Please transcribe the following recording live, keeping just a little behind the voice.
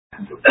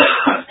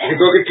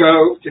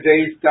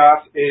Today's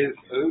daf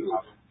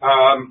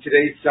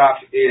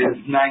is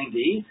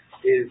 90.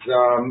 Is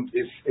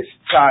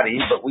Tzadi,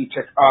 but we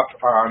pick up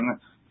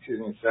on. Excuse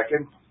me a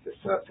second. This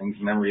thing's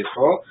memory is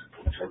full.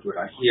 I'll try to do it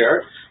on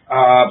here.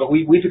 But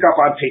we pick up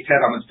on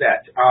Peitet on his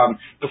bet.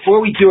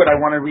 Before we do it, I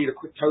want to read a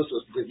quick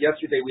Tosfos because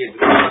yesterday we had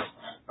discussed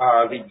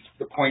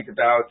the point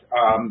about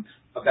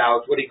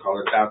what do you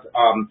call it? About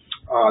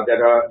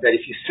that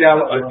if you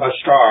sell a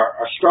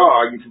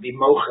star, you can be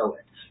mochel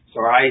it.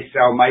 So I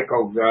sell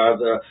Michael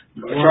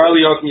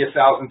Charlie owes me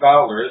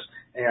 $1,000,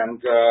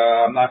 and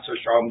I'm not so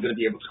sure I'm going to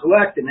be able to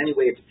collect. And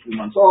anyway, it's a few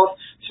months off.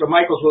 So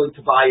Michael's willing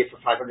to buy it for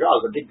 $500.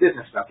 A big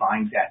business about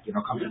buying debt,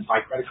 comes in buy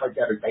credit card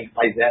debt or bank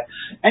buy debt.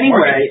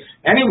 Anyway,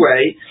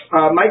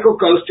 Michael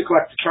goes to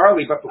collect to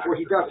Charlie, but before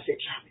he does, I say,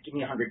 Charlie, give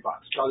me $100.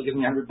 Charlie, give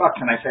me $100,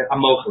 and I said, I'm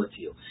mochel it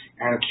to you.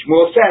 And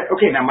Shmuel said,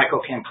 okay, now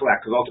Michael can't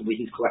collect because ultimately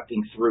he's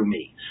collecting through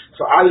me.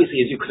 So obviously,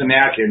 as you can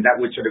imagine, that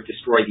would sort of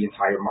destroy the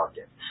entire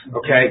market.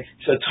 Okay,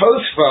 so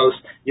Tosfos,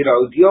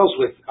 deals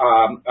with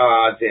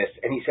this,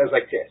 and he says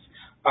like this.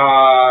 We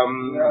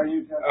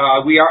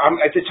are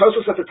at the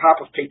Tosfos at the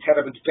top of Peitet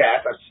and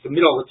Bet. That's the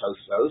middle of the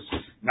Tosfos,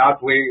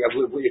 not where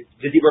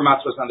the Dibur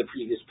Matzah was on the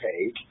previous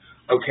page.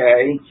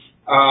 Okay,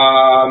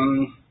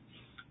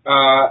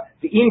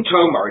 the Im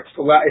Tomar.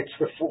 It's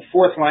the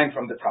fourth line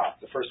from the top,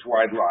 the first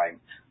wide line.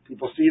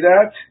 People see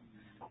that?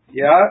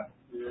 Yeah.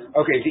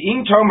 Okay, the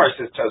Im Tomar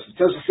says Tosfos.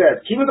 Tosfos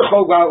says,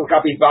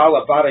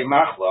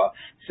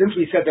 since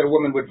we said that a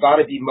woman would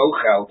vada be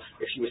mochel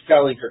if she was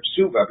selling her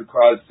ksuva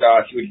because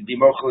she would be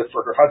mochel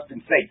for her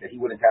husband's sake, that he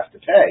wouldn't have to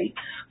pay.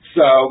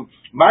 So,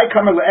 my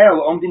kamar le'el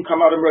omdim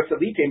kamar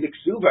rosalite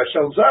b'ksuva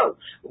shelzo.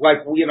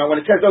 Like, when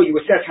it says, you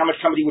assess how much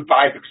somebody would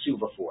buy a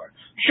ksuva for.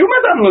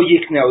 Shumadam lo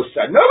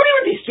yiknosa. Nobody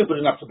would be stupid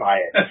enough to buy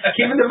it.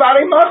 Even the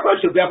vada mochel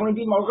should definitely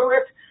be mochel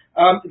it.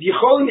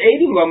 V'yicholim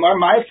edim lomar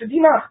ma'as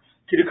sedinach.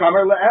 Okay,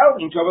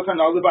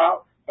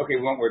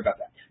 we won't worry about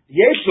that.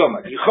 Here's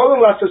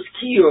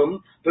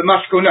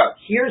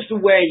the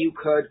way you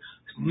could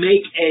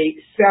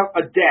sell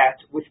a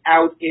debt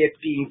without it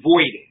being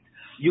voided.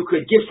 You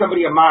could give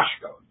somebody a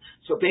mashkon.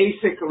 So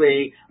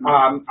basically,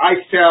 I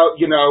sell,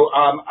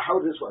 how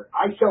does this work?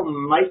 I sell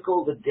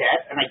Michael the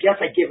debt, and I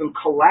guess I give him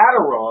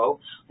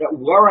collateral that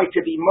were I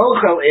to be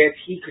mochel it,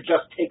 he could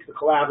just take the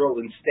collateral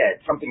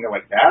instead, something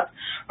like that.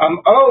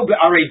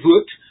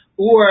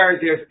 Or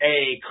there's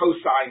a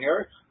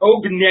cosigner, o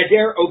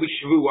b'neder, o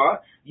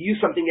b'shvua. You use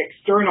something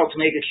external to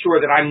make it sure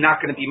that I'm not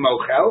going to be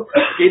mochel.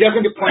 Okay, it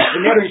doesn't point the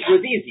neder and shvua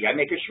is easy. I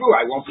make a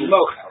shvua, I won't be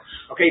mochel.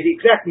 Okay, the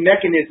exact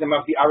mechanism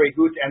of the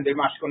arevut and the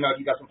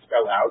mashkonot he doesn't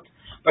spell out.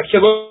 But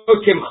shelo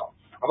timcha.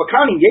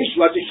 Avakani yesh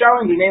la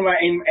tishalim b'neima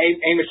ein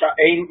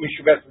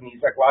mishuves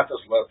nizak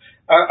latos lo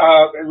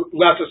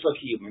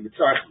kiyum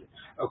mitzarchi.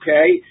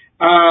 Okay,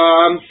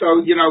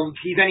 so then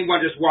he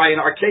wonders why in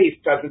our case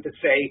doesn't it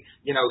say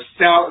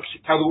tell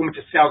the woman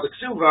to sell the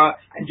ksuva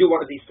and do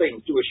one of these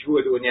things, do a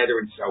shvua, do a neder,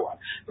 and so on.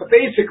 But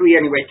basically,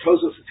 anyway,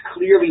 Tosfos is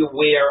clearly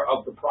aware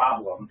of the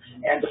problem,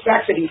 and the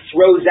fact that he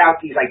throws out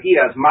these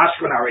ideas,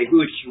 mashkon,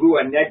 arevut,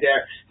 shvua,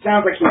 neder,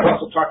 sounds like he's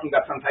also talking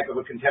about some type of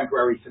a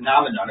contemporary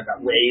phenomenon about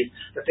ways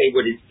that they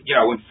would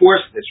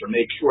enforce this or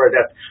make sure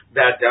that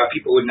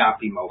people would not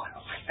be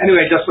mochel.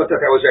 Anyway, I just thought that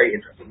was very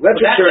interesting.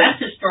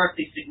 That's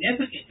historically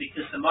significant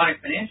because the modern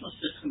financial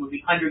system would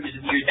be hundreds of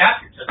years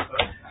after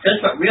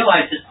Tosfos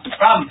realized this was a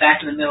problem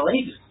back in the Middle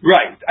Ages.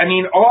 Right. I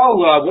mean,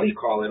 all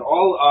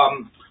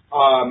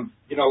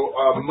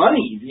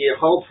money, the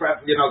whole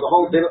the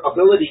whole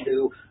ability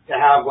to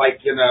have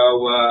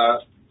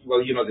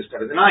this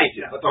better than I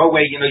do. But the whole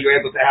way, you're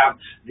able to have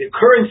the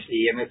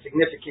currency in a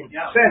significant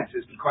sense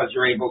is because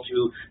you're able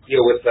to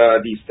deal with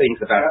these things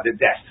about the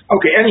debt.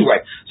 Okay,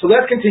 anyway, so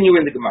let's continue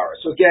in the Gemara.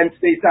 So again,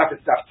 today's daf is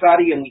daf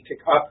Tzadi, and we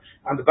pick up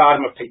on the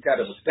bottom of Peitet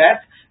of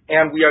Bet,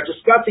 and we are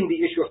discussing the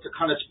issue of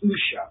Takanas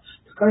Usha.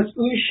 Takanas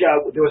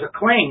Usha, there was a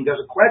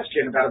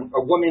question about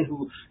a woman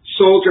who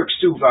sold her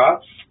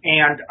ksuva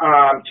and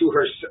to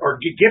her, or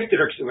gifted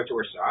her ksuva to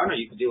her son, or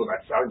you could deal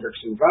about selling her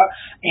ksuva.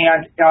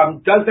 And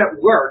does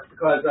that work?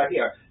 Because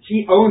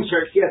she owns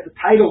her, she has the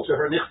title to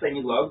her nichsei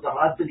milov, the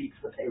husband eats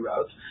the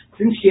payroll.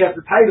 Since she has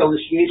the title,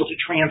 is she able to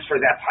transfer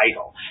that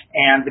title?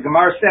 And the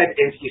Gemara said,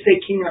 if you say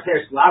kinyan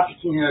affairs, the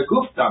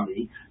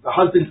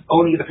husband's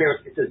owning the affairs,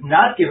 it does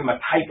not give him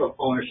a type of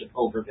ownership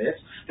over this,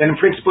 then in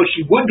principle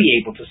she would be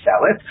able to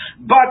sell it.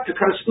 But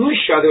Takanas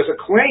Usha, there was a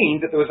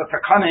claim that there was a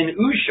takana in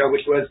Usha,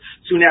 which was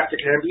soon after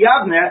Keren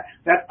B'Yavneh,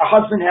 that a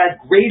husband had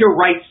greater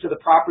rights to the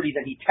property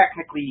than he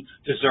technically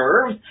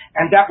deserved,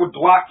 and that would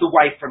block the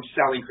wife from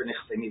selling her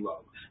nichsei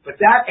milov. But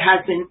that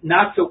has been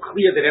not so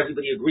clear that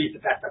everybody agrees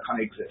that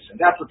takana exists, and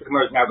that's what the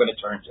Gemara is now going to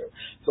turn to.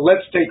 So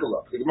let's take a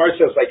look. The Gemara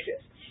says like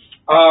this.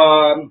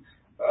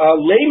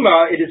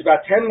 Lema, it is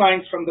about 10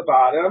 lines from the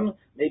bottom,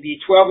 maybe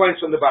 12 lines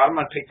from the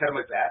bottom on page 10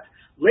 like that.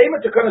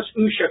 Lema Takanas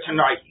Usha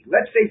Tanai.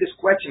 Let's say this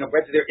question of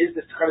whether there is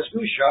this Takanas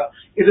Usha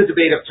is a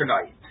debate of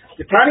Tanai.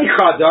 The Tani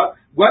Chada,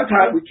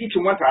 we teach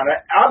in one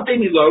Tana,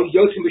 Abde Milo,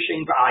 Yosim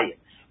B'Shein Ba'ayin.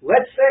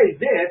 let's say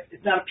this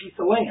is not a piece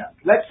of land.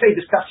 Let's say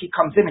the stuff she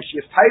comes in and she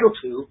has title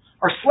to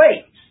are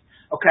slaves.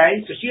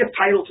 Okay, so she has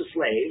title to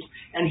slaves,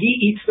 and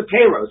he eats the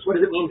payros. What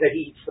does it mean that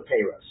he eats the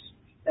payros?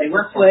 They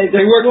work for him.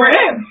 They work for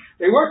him.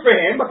 They work for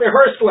him, but they're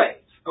her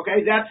slaves.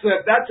 Okay, that's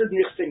a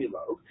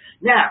niximilog.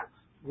 Now,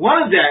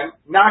 one of them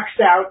knocks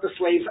out the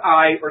slave's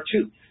eye or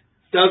tooth.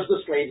 Does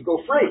the slave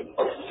go free?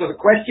 So the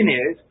question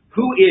is,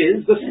 who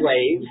is the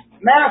slave's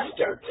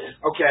master?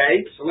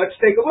 Okay, so let's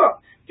take a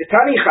look.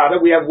 Tani Chada,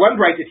 we have one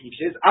right that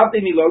teaches that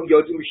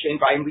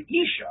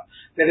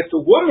if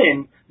the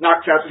woman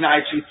knocks out the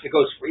eye tooth, it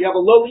goes free. You have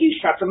a lo ish,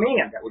 that's a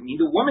man. That would mean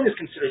the woman is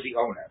considered the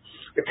owner.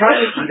 The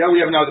Tani Chada,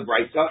 we have another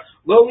brisa,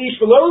 lo ish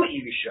v'lo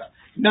isha,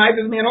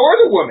 neither the man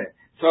or the woman.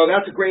 So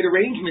that's a great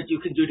arrangement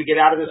you can do to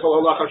get out of this whole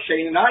halacha of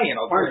shein and ayin.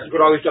 Of course, you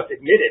could always just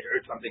admit it or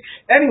something.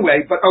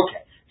 Anyway, but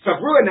okay. So,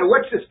 Bruin, now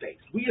what's this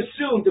base? We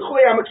assume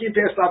everybody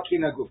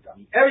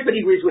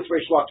agrees with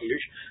Reish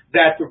Lakish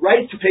that the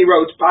right to pay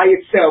roads by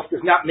itself does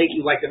not make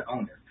you like an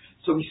owner.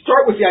 So we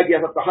start with the idea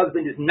that the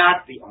husband is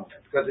not the owner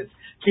because it's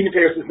kinyan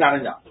payros is not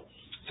enough.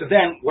 So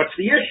then, what's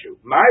the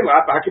issue? Must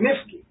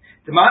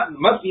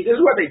be, this is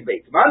what they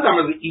debate.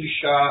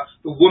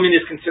 The woman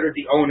is considered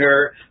the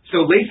owner,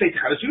 so they say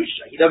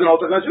he doesn't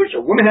hold the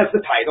woman has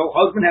the title,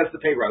 husband has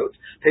the pay roads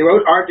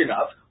aren't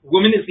enough,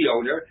 woman is the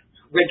owner.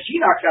 When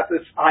she knocks out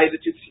this eye,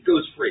 she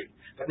goes free,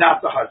 but not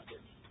the husband.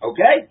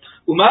 Okay?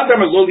 The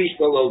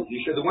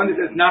one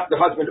that says not the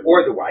husband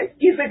or the wife,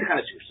 is the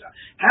Tchanususha.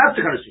 Has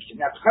the Tchanususha.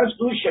 Now,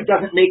 Tchanususha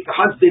doesn't make the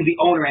husband the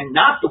owner and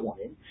not the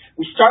woman.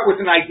 We start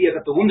with an idea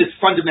that the woman is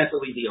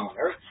fundamentally the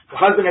owner. The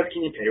husband has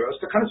kinyan payros.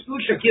 The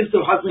Tchanususha gives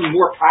the husband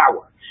more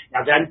power.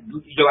 Now, then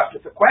you ask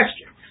the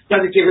question.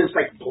 Does it give him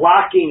like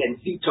blocking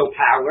and veto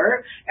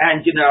power?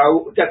 And,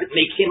 does it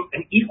make him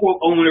an equal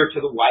owner to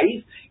the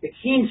wife? It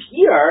seems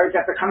here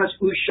that the Kanas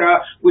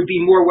Usha would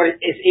be more what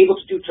it is able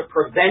to do to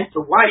prevent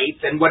the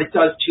wife than what it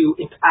does to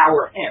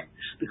empower him.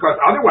 Because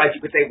otherwise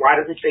you could say, why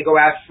doesn't they go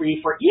out free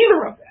for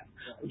either of them?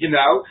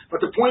 But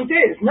the point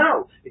is,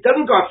 no, it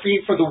doesn't go out free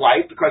for the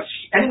wife because,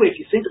 anyway,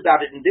 if you think about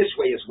it in this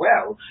way as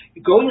well,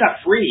 going out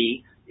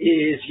free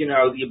is,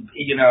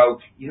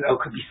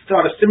 could be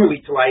sort of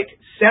similarly to like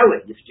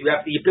selling. If you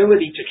have the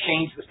ability to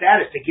change the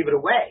status, to give it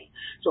away.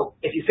 So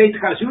if you say to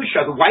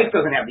Kanazusha, the wife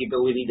doesn't have the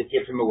ability to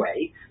give him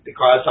away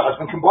because the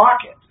husband can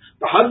block it.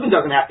 The husband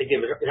doesn't have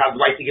the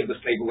right to give the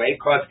slave away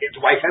because the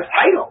wife has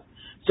title.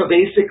 So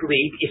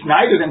basically, if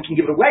neither of them can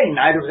give it away,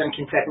 neither of them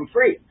can set him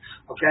free.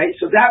 Okay,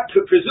 so that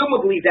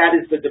presumably that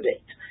is the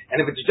debate. And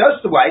if it's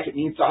just the wife, it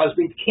means the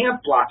husband can't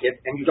block it,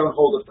 and you don't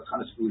hold it for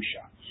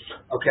Kanazusha.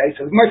 Okay,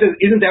 so the Gemara says,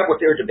 isn't that what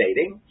they're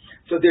debating?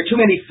 So there are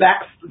too many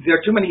facts. There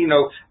are too many,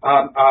 factors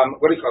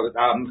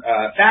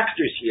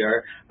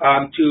here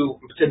to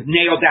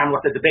nail down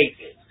what the debate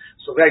is.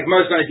 So the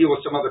Gemara is going to deal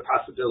with some other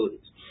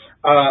possibilities.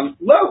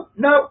 No.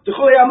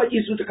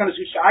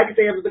 I could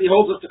say everybody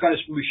holds up to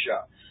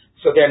Kanashusha.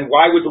 So then,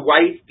 why would the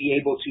wife be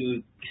able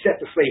to set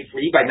the slave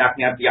free by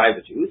knocking out the eye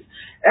of the tooth?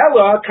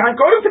 Ella can't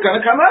go to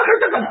takana.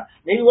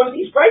 Maybe one of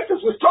these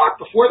prices was taught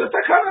before the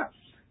takana.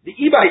 The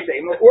Ibai say,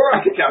 or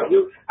I could tell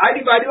you, I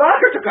divide the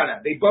lacher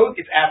takana. They both,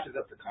 it's after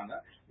the takana.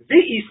 The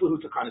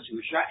islahu takana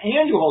susha,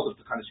 and you hold up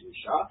takana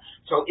susha.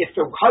 So if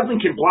the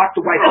husband can block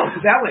the wife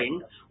from selling,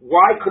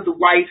 why could the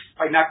wife,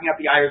 by knocking out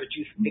the eye of the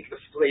tooth, make the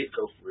slave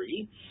go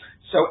free?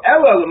 So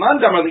Ella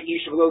lemandamar the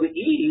ish below the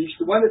ish,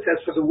 the one that says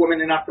for the woman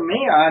and not the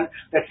man,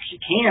 that she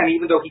can,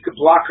 even though he could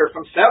block her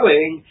from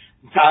selling,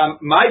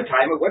 my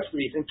time, what's the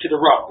reason? To the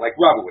Rava, like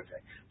Rava would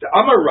say. The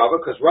Amar Rava,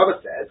 because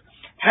Rava says,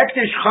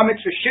 Hektish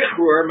chametz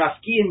v'shichrur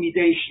maskiin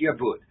midei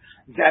shiabud.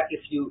 That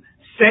if you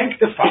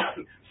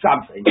sanctify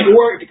something,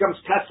 or it becomes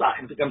Pesach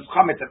and it becomes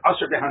chametz and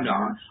asher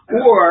behana,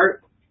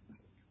 or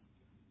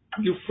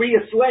you free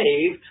a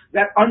slave,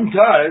 that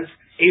undoes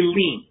a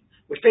lien,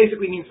 which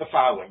basically means the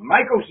following.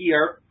 Michael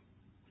here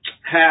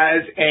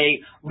has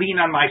a lien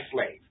on my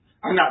slave.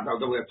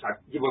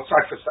 We'll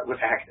start with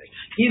hektish.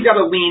 He's got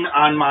a lien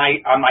on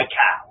my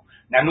cow.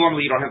 Now,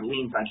 normally you don't have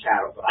liens on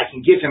cattle, but I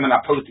can give him an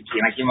apothecary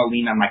and I give him a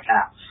lien on my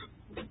cow.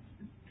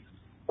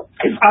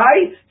 If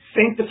I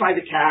sanctify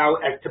the cow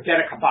as to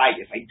Beta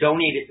Kabayis, I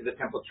donate it to the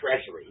temple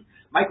treasury,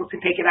 Michael can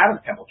take it out of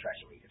the temple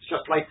treasury. It's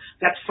just like,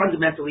 that's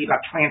fundamentally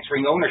about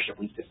transferring ownership.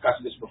 We've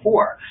discussed this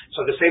before.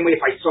 So the same way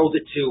if I sold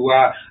it to,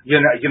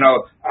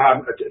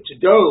 to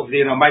Dove,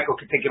 Michael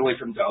could take it away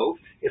from Dove.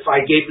 If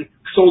I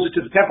sold it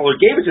to the temple or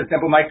gave it to the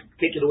temple, Michael could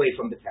take it away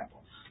from the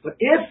temple. But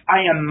if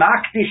I am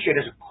makdish it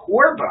as a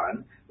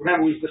korban,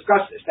 remember we've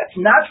discussed this, that's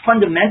not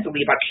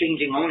fundamentally about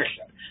changing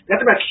ownership.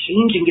 That's about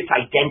changing its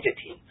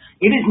identity.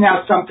 It is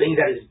now something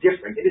that is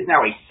different. It is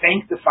now a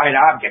sanctified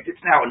object.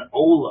 It's now an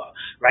ola,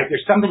 right?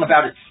 There's something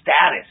about its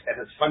status that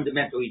has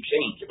fundamentally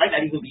changed. It might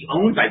not even be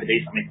owned by the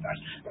Beis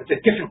HaMikdash, but it's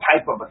a different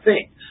type of a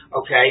thing,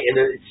 okay?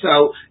 And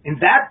so in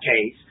that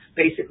case,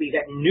 basically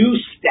that new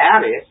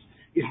status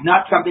is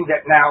not something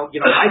that now,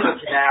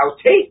 Michael can now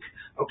take,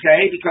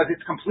 okay? Because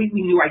it's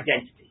completely new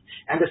identity.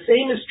 And the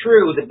same is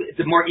true,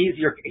 the more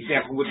easier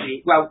example would be,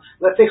 well,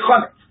 let's say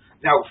chametz.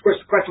 Now, of course,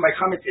 the question by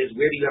chametz is,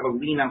 where do you have a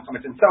lien on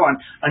chametz and so on?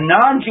 A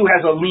non-Jew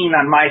has a lien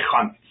on my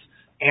chametz,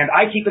 and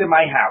I keep it in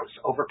my house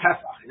over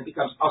Pesach, and it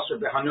becomes asur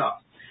b'hana.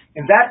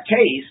 In that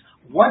case,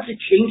 once it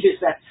changes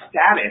that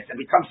status and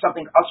becomes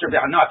something asur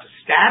b'hana, it's a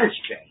status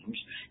change,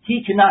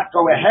 he cannot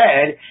go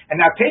ahead and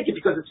now take it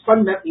because it's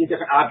fundamentally a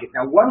different object.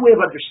 Now, one way of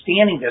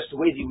understanding this, the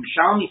way the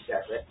Yerushalmi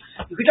says it,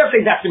 you could just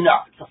say that's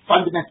enough. It's a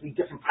fundamentally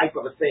different type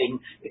of a thing.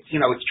 It's,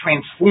 it's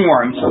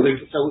transformed, so it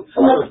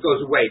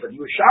goes away. But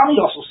the Yerushalmi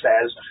also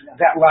says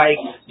that,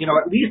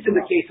 at least in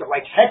the case of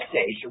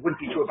hekdesh, it wouldn't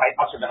be true by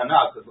asur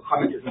b'hana because the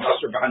chametz isn't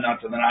asur b'hana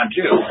to the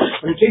non-Jew.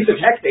 But in case of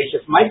hekdesh,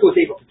 if Michael was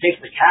able to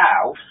take the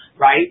cow,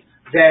 right,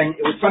 then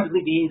it would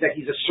fundamentally mean that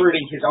he's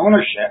asserting his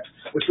ownership,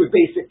 which would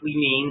basically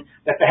mean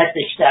that the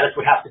hekdesh status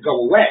would have to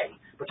go away.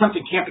 But something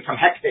can't become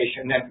hekdesh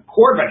and then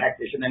korban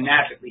hekdesh and then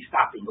magically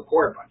stop being a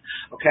korban.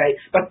 Okay?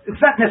 But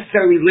it's not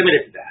necessarily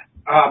limited to that.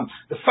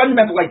 The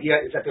fundamental idea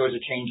is that there was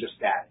a change of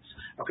status.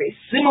 Okay?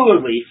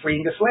 Similarly,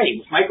 freeing a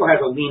slave. If Michael has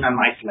a lien on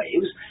my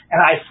slaves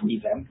and I free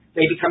them,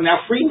 they become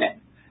now free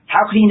men.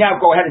 How can he now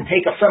go ahead and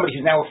take up somebody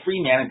who's now a free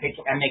man and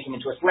make him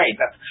into a slave?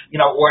 That's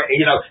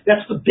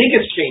that's the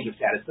biggest change of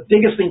status. The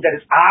biggest thing that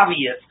is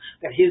obvious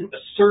that his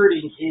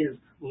asserting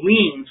his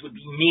liens would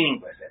be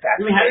meaningless.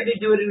 How did they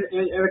do it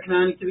in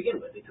Canaan to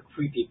begin with? They took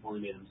free people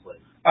and made them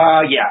slaves.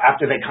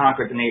 After they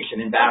conquered the nation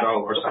in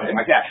battle or something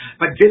like that.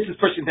 But this is a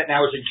person that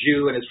now is a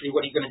Jew and is free.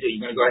 What are you going to do?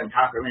 You're going to go ahead and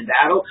conquer him in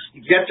battle? You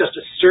can't just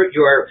assert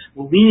your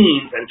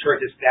liens and assert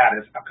his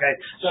status. Okay.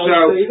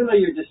 So even though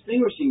you're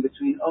distinguishing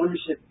between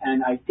ownership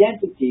and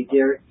identity,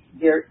 they're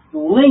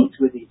linked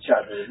with each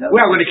other.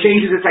 Well, when it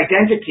changes its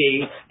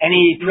identity,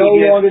 any no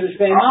longer the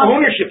same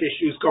ownership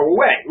issues go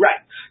away.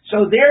 Right.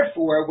 So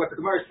therefore, what the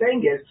Gemara is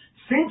saying is,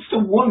 since the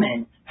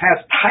woman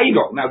has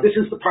title, now this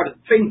is the part of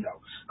the thing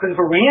though, because if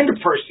a random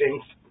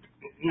person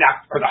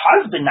or the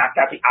husband knocked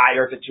out the eye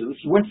or the tooth,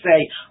 you wouldn't say,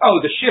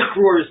 the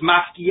shichrur is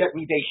mafkiyat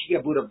midei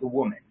shi'abud of the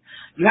woman.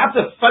 You have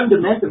to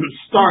fundamentally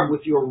start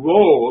with your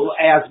role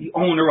as the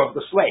owner of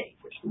the slave,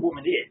 which the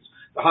woman is.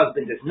 The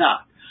husband is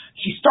not.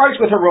 She starts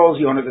with her role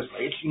as the owner of the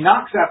slave. She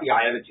knocks out the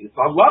eye of the tooth.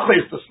 The halacha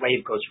is the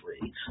slave goes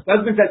free. The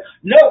husband says,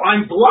 no,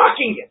 I'm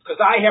blocking it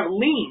because I have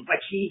liens,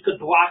 like he could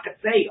block a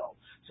sale.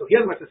 So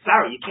here's what's the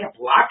sorry, you can't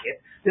block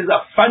it. This is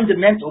a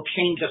fundamental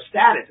change of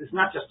status. It's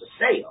not just a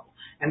sale.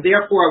 And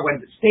therefore, when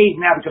the slave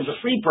now becomes a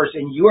free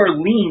person, your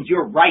liens,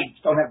 your rights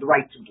don't have the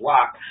right to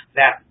block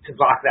that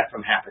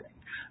from happening.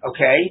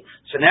 Okay?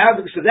 So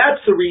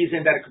that's the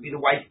reason that it could be the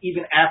wife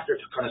even after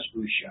Takanas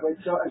Grusha.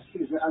 So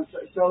excuse me, I'm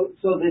sorry. So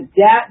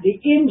the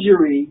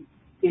injury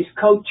is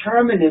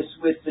coterminous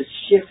with the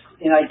shift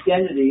in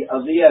identity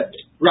of the Eved.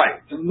 Right.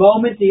 The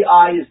moment the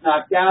eye is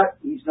knocked out,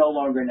 he's no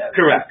longer an Eved.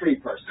 Correct. He's a free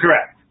person.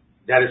 Correct.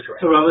 That is correct.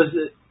 So Rabbi's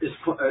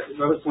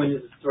point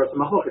is Torah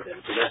Machoket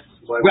then.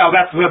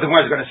 That's what the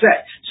Gemara is going to say.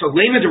 So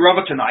Lema de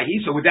Rava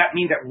Tanaihi. So would that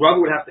mean that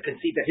Rava would have to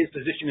concede that his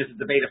position is a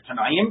debate of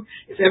Tanaim?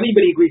 If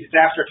everybody agrees it's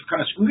after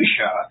Takanas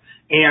Grusha,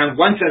 and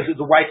one says that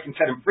the wife can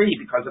set him free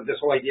because of this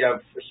whole idea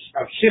of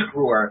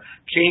shichrur,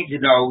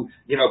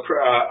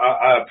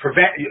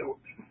 prevent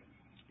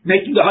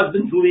making the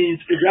husband's liens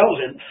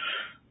irrelevant.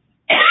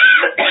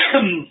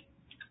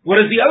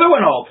 What does the other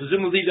one hold?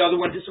 Presumably the other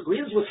one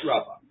disagrees with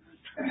Rava.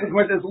 And the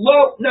Gemara says,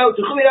 no,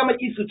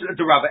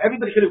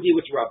 everybody could agree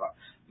with Rava.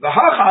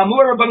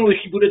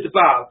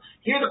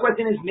 Here the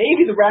question is,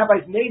 maybe the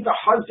rabbis made the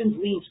husband's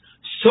liens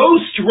so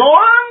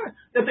strong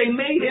that they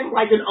made him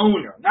like an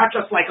owner, not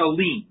just like a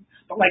lien,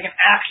 but like an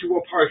actual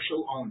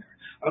partial owner.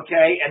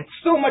 Okay, and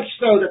so much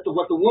so that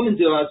what the woman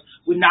does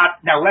would not.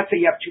 Now, let's say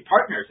you have two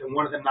partners and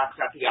one of them knocks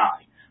out the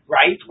eye.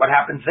 Right? What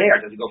happens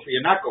there? Does he go free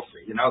or not go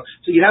free?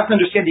 So you have to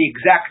understand the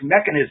exact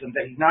mechanism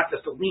that he's not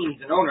just a lien,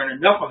 he's an owner, and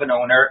enough of an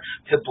owner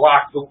to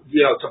block the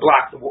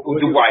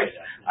wife.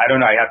 I don't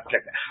know. I have to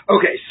check that.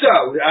 Okay,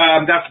 so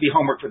that's to be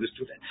homework for this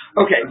student.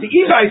 Okay, the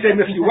Ibai said,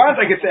 if you want,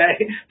 I could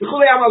say,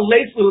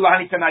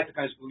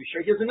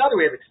 here's another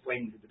way of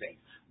explaining the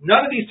debate.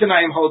 None of these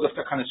Tanaim hold of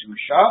Takanas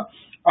Grusha.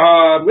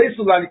 And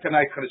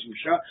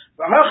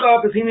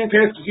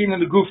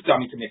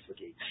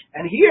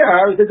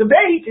here the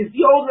debate is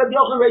the old Rabbi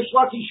Yochanan Reish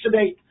Lakish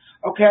debate.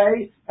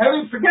 Okay,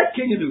 and forget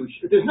Kinyan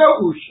Usha. There's no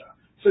Usha,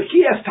 so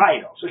she has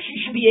title, so she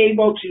should be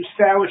able to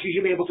sell, or she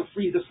should be able to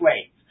free the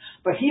slaves.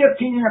 But he has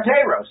Kinyan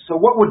Aperos, so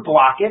what would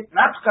block it?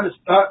 Not kind of.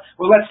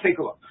 Let's take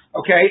a look.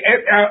 Okay,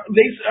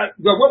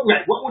 what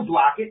would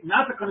block it?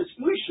 Not the kind of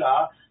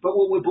Usha, but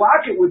what would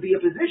block it would be a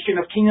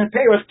position of Kinyan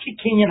Aperos,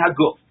 Kinyan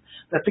Haguf.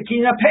 That the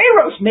Kinyan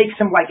Peiros makes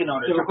him like an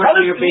owner. So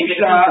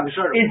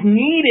is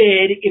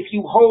needed if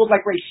you hold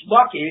like Reish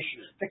Lakish,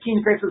 the Kinyan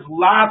Peiros is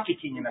lav to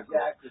Kinyan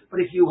Haguf. But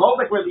if you hold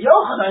like Rabbi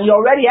Yochanan, you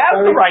already have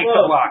the right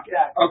to block it.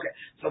 Okay.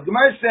 So the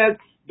Gemara says,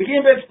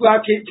 begin with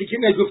block to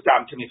Kinyan Haguf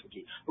dam to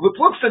Mifki. But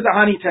looks at the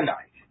Hani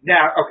Tanai.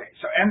 Now, okay,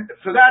 so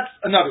that's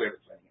another way of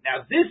explaining it.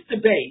 Now, this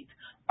debate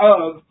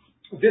of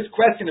this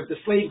question of the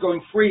slave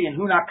going free and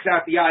who knocks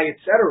out the eye,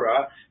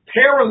 etc.,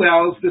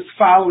 parallels this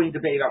following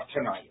debate of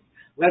Tanai.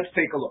 Let's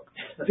take a look.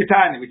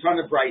 Titania, we turn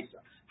to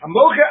Brisa.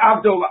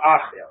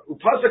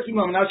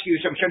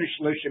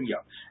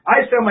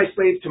 my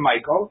slave to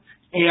Michael,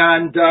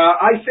 and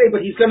I say,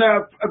 but he's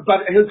gonna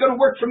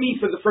work for me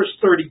for the first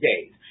 30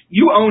 days.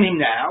 You own him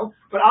now,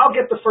 but I'll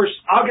get the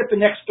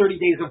next 30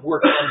 days of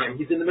work from him.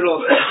 He's in the middle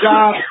of a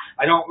job.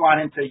 I don't want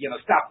him to,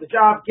 stop the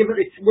job. It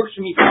works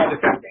for me for another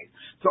 30 days.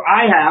 So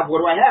what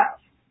do I have?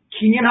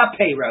 Kinyan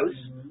HaPeiros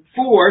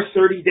for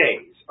 30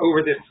 days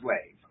over this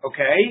slave.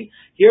 Okay?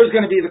 Here's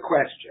going to be the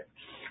question.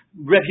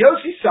 Reb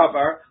Yossi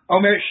Savar,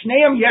 Omer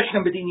Shneim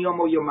Yeshnam B'din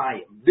Yom O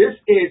Yomayim. This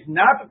is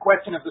not the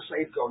question of the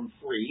slave going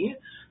free.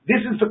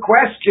 This is the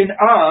question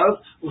of,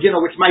 which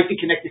might be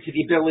connected to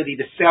the ability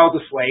to sell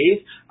the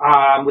slave,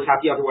 without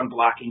the other one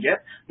blocking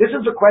it. This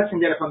is the question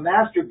that if a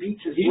master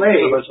beats his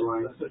slave... Let's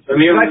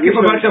give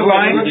a bunch of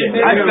lines.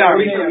 I'm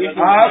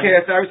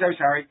sorry.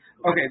 Sorry.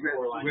 Okay,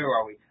 where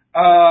are we? So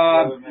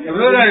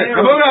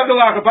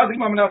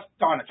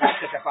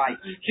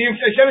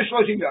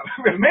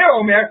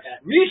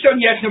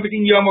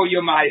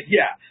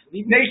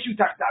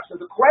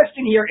the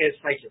question here is,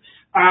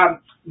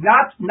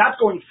 not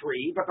going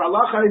free, but the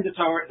halacha in the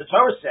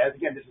Torah says,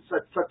 again, this is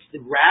such the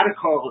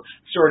radical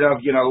sort of,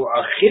 a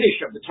chiddush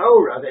of the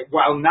Torah, that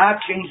while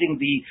not changing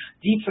the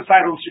deep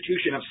societal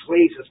institution of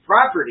slaves as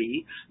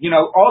property,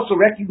 also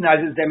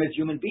recognizes them as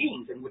human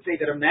beings, and would say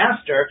that a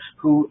master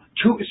who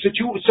so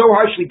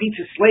harshly beats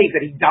his slave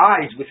that he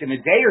dies within a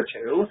day or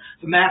two,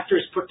 the master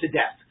is put to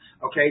death.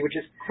 Okay, which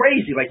is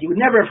crazy. Like, you would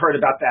never have heard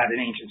about that in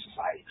ancient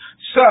society.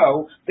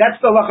 So, that's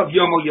the halacha of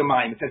Yom O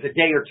Yomayim. It says a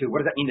day or two. What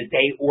does that mean, a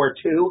day or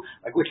two?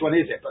 Like, which one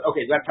is it? But,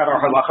 okay, that's not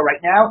our halacha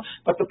right now.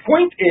 But the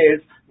point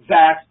is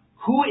that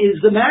who is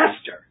the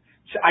master?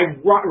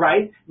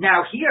 Right?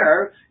 Now,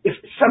 here, if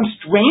some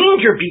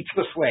stranger beats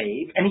the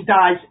slave and he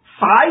dies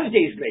 5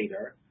 days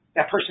later,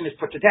 that person is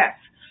put to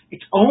death.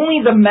 It's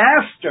only the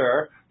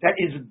master that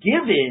is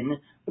given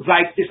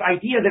this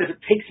idea that if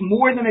it takes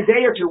more than a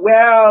day or two,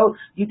 well,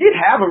 you did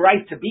have a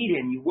right to beat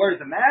him. You were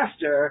the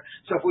master.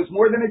 So if it was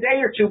more than a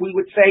day or two, we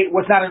would say it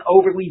was not an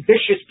overly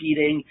vicious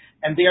beating,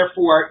 and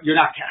therefore you're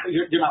not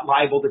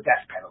liable to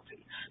death penalty.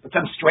 But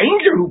some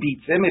stranger who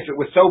beats him, if it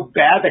was so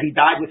bad that he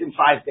died within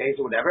 5 days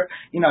or whatever,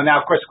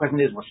 now of course the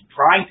question is, was he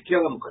trying to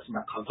kill him? Of course,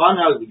 not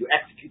kavana. Would you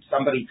execute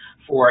somebody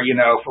for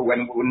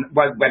when it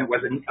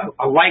was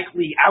a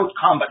likely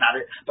outcome, but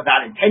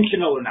not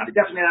intentional or not a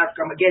definite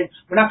outcome? Again,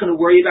 we're not going to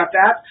worry about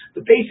that.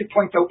 The basic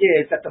point though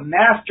is that the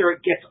master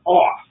gets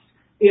off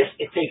if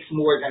it takes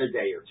more than a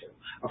day or two.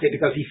 Okay,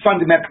 because he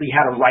fundamentally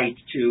had a right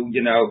to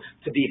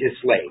beat his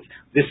slave.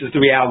 This is the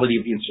reality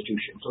of the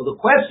institution. So the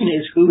question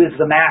is, who is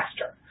the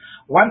master?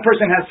 One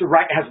person has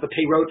the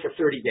payroll for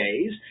 30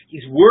 days.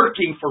 He's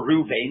working for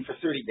Reuven for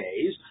 30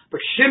 days, but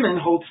Shimon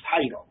holds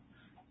title.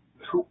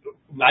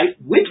 Right?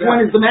 Which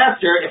one is the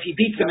master if he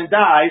beats him and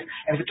dies?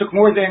 And if it took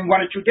more than 1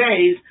 or 2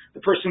 days, the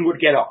person would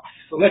get off.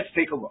 So let's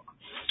take a look.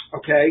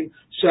 Okay,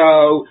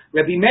 so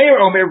Rabbi Meir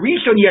Omer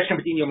Rishon Yeshem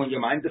B'din Yom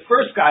Yomayim, the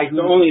first guy who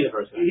only the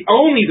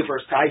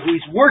first guy who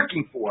he's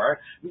working for,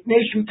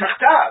 Neshu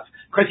Tachtav,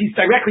 because he's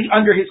directly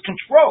under his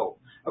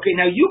control. Okay,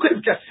 now you could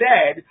have just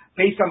said,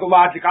 based on the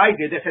logic I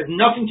did, this has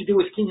nothing to do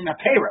with Kinyan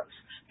HaPeiros.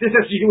 This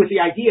has to do with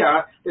the idea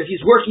that if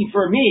he's working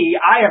for me,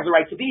 I have the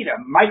right to beat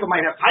him. Michael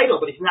might have title,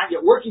 but if he's not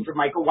yet working for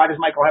Michael, why does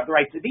Michael have the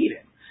right to beat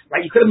him?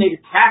 Right? You could have made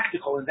it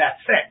practical in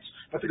that sense,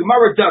 but the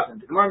Gemara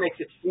doesn't. The Gemara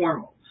makes it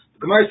formal.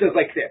 The Gemara says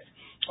like this.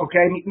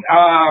 Okay, the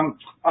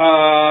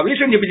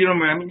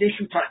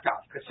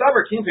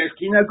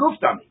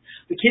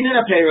kinyan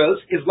HaPeiros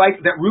is like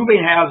that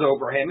Reuven has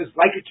over him, is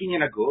like a kinyan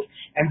HaGuf,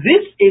 and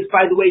this is,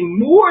 by the way,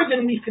 more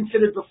than we've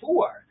considered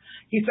before.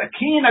 He's a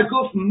kinyan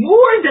HaGuf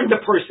more than the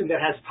person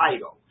that has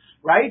title,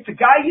 right? The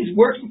guy he's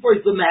working for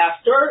is the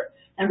master,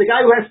 and the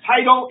guy who has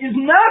title is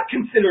not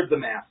considered the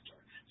master.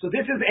 So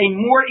this is a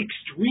more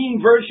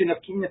extreme version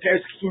of kinyan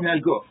HaPeiros, kinyan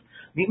HaGuf.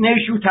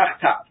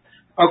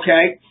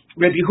 Okay?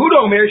 Rabbi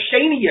Yehuda Omer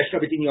Sheni Yesh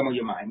B'din Yom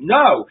Yomayim.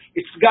 No,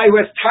 it's the guy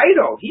who has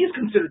title. He is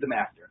considered the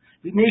master.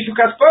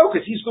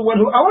 Because he's the one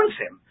who owns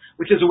him,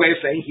 which is a way of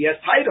saying he has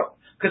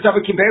title. Because the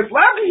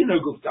Kinyan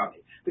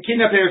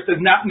HaPeiros does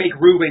not make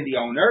Reuven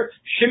the owner.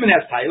 Shimon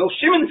has title.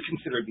 Shimon is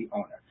considered the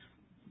owner.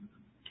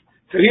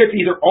 So here it's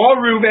either all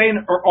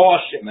Reuven or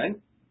all Shimon.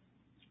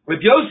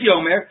 With Yossi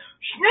Omer,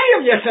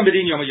 Shneim Yeshem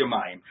B'din Yom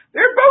Yomayim.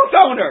 They're both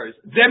owners.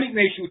 Now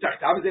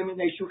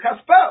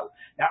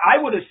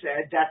I would have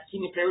said that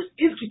Kinyan HaPeiros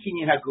is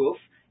Kinyan HaGuf,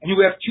 and you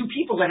have two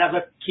people that have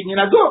a Kinyan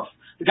HaGuf.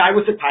 The guy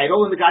with the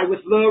title and the guy with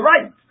the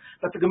right.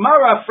 But the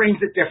Gemara frames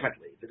it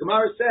differently. The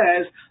Gemara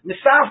says,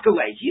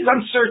 Nisavkale, he's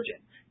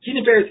uncertain.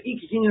 Kinyan HaPeiros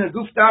Kinyan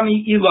HaGuf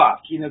Dami Ilav.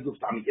 Kinyan HaGuf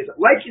Dami, is it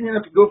like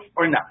Kinyan HaGuf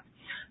or not?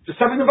 So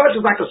something about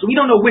is like, so we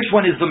don't know which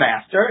one is the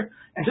master.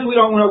 Until we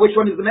don't know which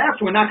one is the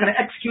master, we're not going to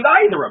execute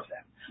either of them.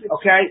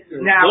 Okay?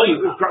 Now,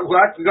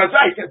 because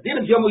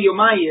Din of Yom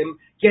Yomayim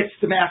gets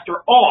the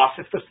master off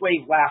if the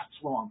slave lasts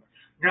longer.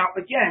 Now,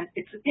 again,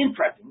 it's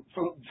interesting.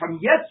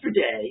 From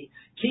yesterday,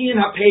 Kinyan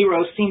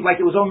HaPeiros seemed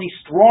like it was only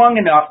strong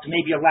enough to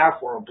maybe allow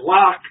for a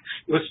block.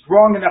 It was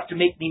strong enough to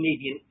make me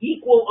maybe an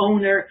equal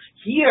owner.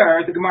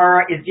 Here, the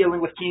Gemara is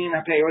dealing with Kinyan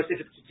HaPeiros. If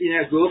it's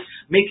Kinyan HaGuf,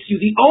 makes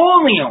you the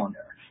only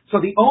owner.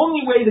 So the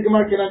only way the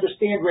Gemara can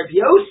understand Rabbi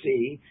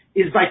Yossi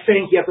is by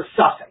saying he has a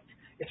suffix.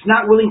 It's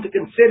not willing to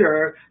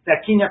consider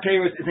that Kinyan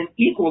HaPeiros is an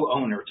equal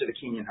owner to the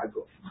Kinyan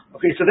HaGuf.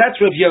 Okay, so that's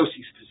Rabbi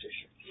Yossi's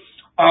position.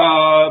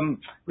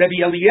 Rabbi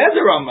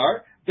Eliezer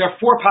Amar, there are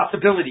four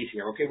possibilities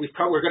here. Okay,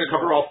 we're going to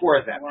cover all four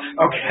of them.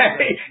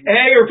 Okay,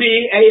 A or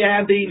B, A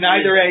and B,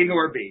 neither A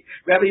nor B.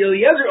 Rabbi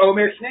Eliezer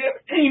Omer,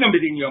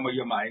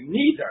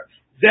 neither.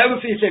 The guy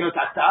who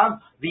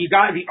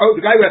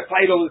has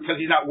title is because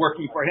he's not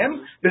working for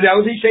him. And the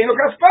other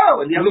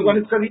one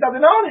is because he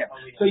doesn't own him.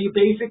 So you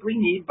basically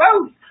need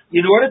both.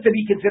 In order to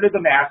be considered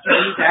the master,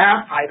 you need to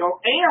have title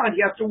and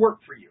he has to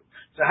work for you.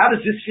 So how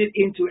does this fit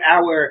into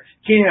our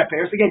Kinyan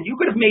HaPeiros? Again, you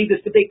could have made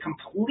this debate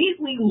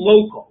completely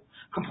local,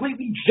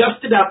 completely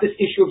just about this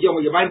issue of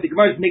Yom HaYomayim. The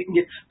Gemara is making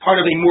it part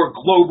of a more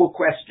global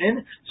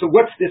question. So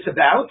what's this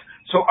about?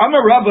 So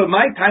Amar Rabba,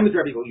 my time is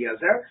Rabbi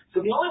Eliezer.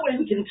 So the only way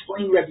we can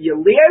explain Rabbi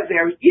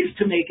Eliezer is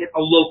to make it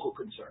a local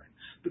concern.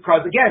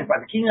 Because again,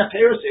 by the Kinyan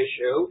HaPeiros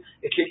issue,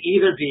 it could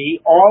either be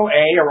all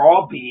A or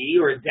all B,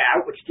 or a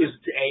doubt, which gives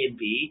it to A and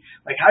B.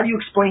 Like, how do you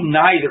explain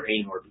neither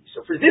A nor B?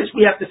 So for this,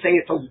 we have to say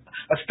it's a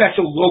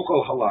special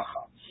local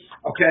halacha.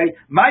 Okay?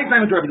 My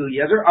time is Rabbi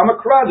Eliezer.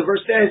 Amakra, the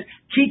verse says,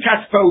 Ki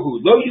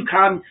kaspohu, lo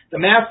yukam, the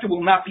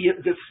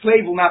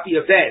slave will not be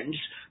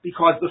avenged,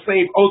 because the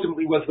slave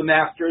ultimately was the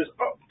master's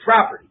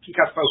property. Ki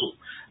kaspohu.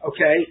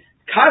 Okay?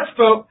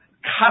 Kaspo,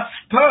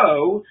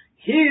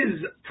 his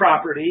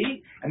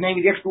property, and then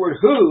the extra word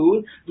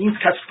who, means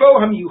kaspo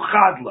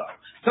hamiyuchadlo,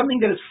 something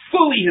that is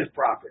fully his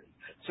property.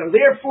 So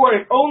therefore,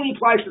 it only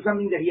applies to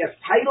something that he has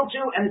title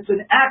to, and it's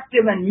an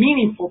active and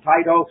meaningful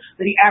title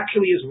that he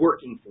actually is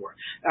working for.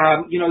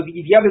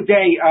 The other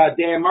day,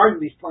 Dan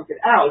Margulies pointed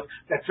out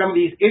that some of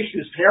these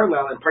issues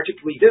parallel, and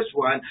particularly this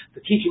one,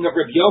 the teaching of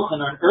Rabbi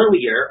Yochanan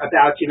earlier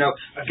about, a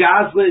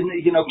Goslin,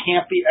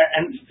 can't be,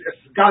 and if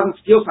Goslin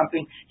steals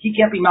something, he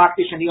can't be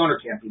makdish and the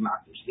owner can't be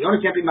makdish. The owner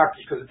can't be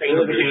makdish because it's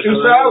Eino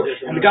B'Shuso,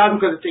 and the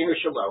Goslin because it's Eino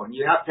Shalo, and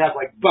you have to have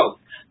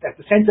both. That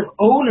the sense of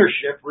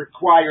ownership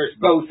requires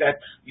both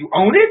that you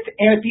own it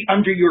and it be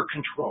under your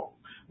control.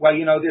 Well,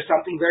 there's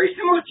something very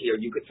similar to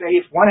you. You could say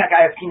if one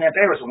guy has Kinyan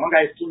HaPeiros and one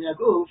guy has Kinyan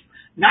HaGuf,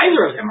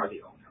 neither of them are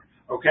the owner.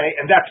 Okay?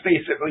 And that's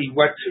basically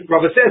what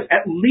Rabbi says,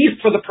 at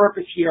least for the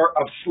purpose here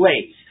of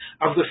slaves,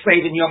 of the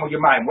slave in Yom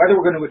HaYomayim. Whether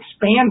we're going to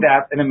expand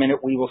that in a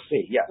minute, we will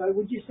see. Yes.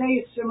 Would you say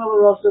it's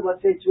similar also,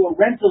 let's say, to a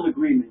rental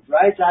agreement,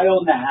 right? I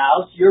own the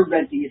house, you're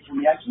renting it to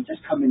me, I can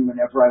just come in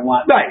whenever I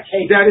want. Right,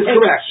 that is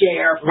correct.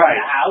 Share from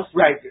the house.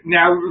 Right.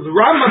 Now, the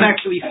Rambam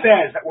actually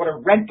says that what a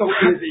rental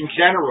is in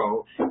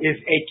general is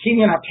a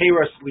Kinyan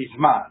HaPeiros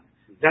Lizman.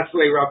 That's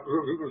the way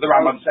the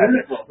Rambam says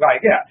it.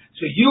 Right, yeah.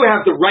 So you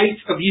have the right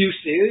of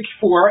usage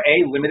for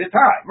a limited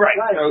time. Right.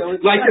 So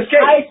like this case.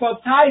 Type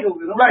of title.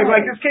 Right,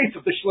 like this case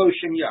of the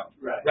Shloshim Yom.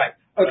 Right.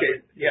 Okay,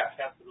 yeah.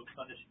 Capital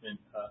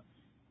punishment.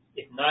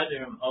 If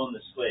neither of them own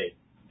the slave,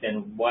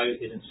 then why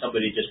isn't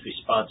somebody just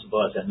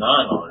responsible as a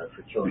non-owner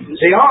for killing the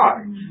slave? They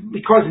are.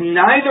 Because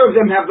neither of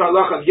them have the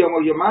halacha of Yom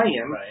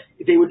HaYomayim. Right.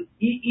 They would,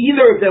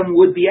 either of them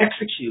would be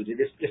executed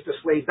if the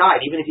slave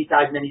died, even if he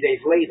died many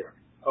days later.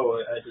 Oh,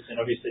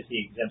 and obviously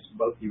he exempts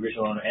both the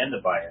original owner and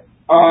the buyer.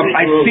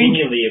 I think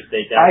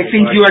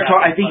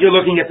you're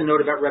looking at the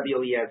note about Rabbi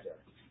Eliezer,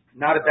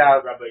 not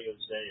about Rabbi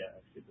Yosei.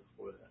 Actually,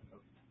 before that.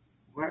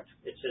 What?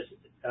 It says.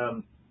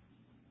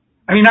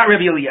 Not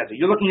Rabbi Eliezer.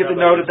 You're looking at the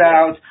note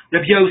about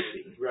Rabbi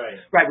Yossi. Right.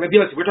 Right, Rabbi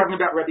Yossi. We're talking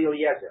about Rabbi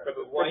Eliezer.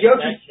 But why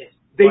Rabbi Yossi,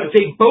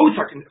 they both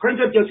are, according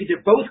to Rabbi Yossi,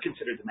 they're both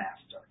considered the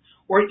master,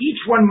 or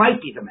each one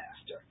might be the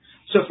master.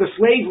 So if the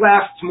slave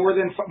lasts more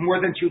than 2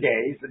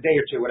 days, a day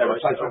or two, whatever,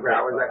 Thank you.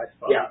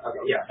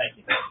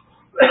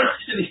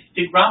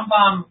 Did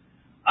Rambam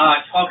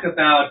talk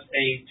about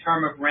a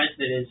term of rent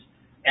that is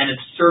an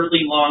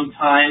absurdly long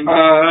time?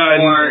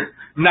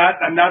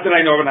 Not that I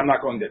know of, and I'm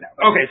not going to now.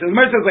 Okay, so the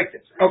Gemara says like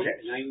this. Okay.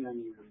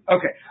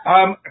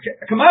 Now,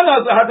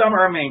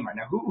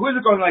 who is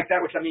it going like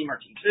that, which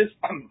Amimar teaches?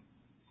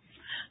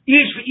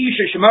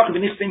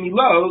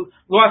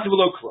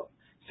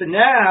 So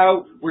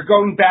now we're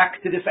going back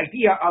to this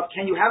idea of,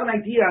 can you have an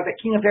idea that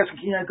Kinyan HaPeiros and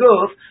Kinyan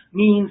HaGuf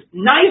means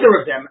neither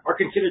of them are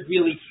considered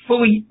really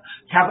fully,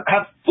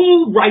 have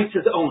full rights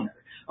as owner.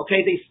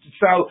 Okay,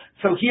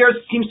 so here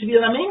seems to be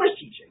an Ameimer's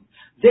teaching.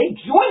 They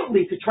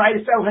jointly could try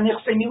to sell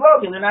Hanichsei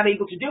Milog and they're not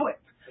able to do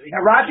it. Now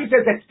Rashi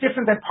says that's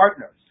different than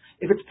partners.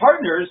 If it's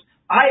partners,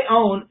 I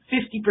own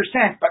 50%,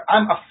 but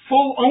I'm a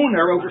full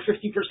owner over 50%.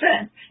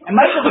 And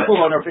Michael's a full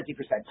owner of 50%.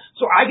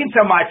 So I can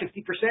sell my 50%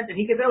 and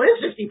he can sell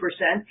his 50%.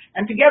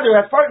 And together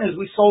as partners,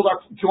 we sold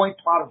our joint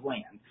plot of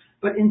land.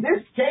 But in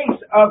this case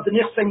of the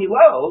Nichsei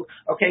Milog,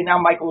 okay, now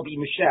Michael will be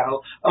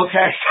Michelle.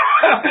 Okay.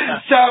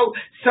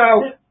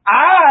 so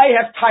I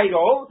have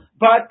title,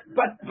 I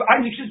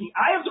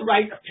have the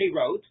right of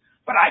Peirot,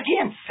 but I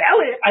can't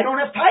sell it. I don't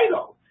have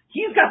title.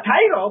 he's got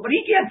title, but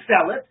he can't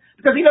sell it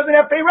because he doesn't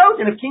have Peirot.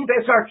 And if King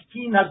Pesar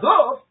King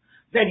Naguf,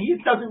 then he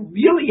doesn't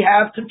really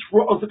have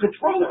control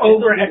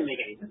over it.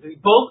 We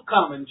both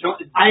come and join.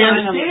 I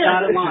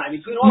understand.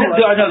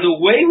 No, the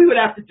way we would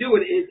have to do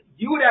it is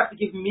you would have to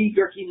give me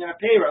your King and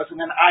Peros, and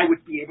then I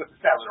would be able to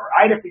sell it. Or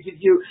I'd have to give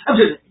you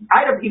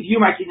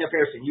my King and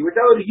Peros, and you would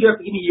tell it, you have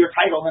to give me your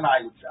title, and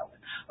I would sell it.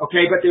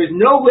 Okay, but there's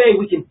no way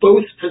we can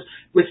both, because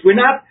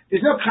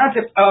there's no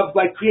concept of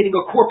like creating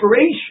a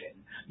corporation.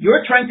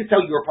 You're trying to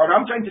sell your part,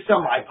 I'm trying to sell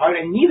my part,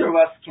 and neither of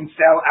us can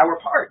sell our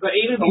part. But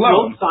even if we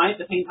both sign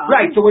at the same time?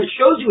 Right, so what it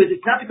shows you is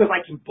it's not because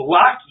I can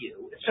block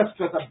you, it's just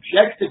because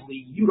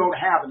objectively you don't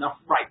have enough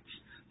rights.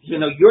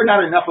 You're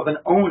not enough of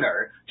an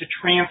owner to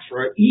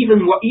transfer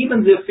even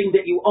the thing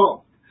that you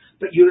own.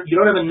 But you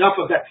don't have enough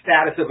of that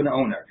status of an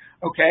owner.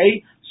 Okay?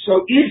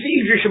 So that's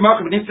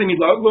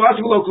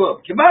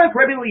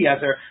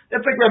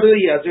like Rabbi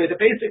Eliezer that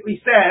basically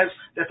says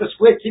that the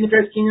split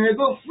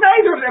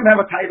neither of them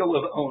have a title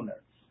of owner.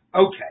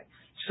 Okay,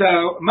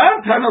 so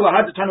Man Tana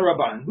Lahad Tana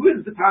Rabban. Who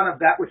is the Tana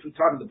of that which we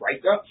taught in the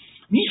Breita?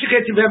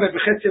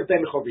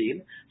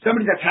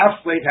 Somebody that's half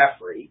slave, half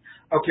free.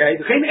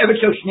 Okay,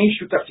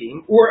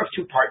 or of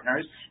two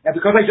partners. Now,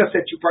 because I just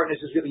said two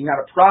partners is really not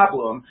a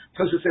problem,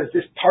 Tosfos says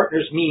this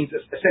partners means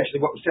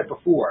essentially what we said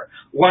before.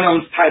 One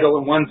owns title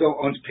and one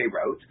owns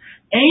Peirot.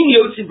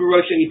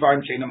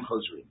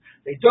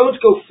 They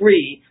don't go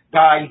free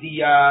by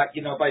the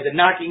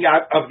knocking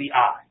out of the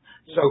eye.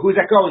 So who's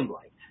that going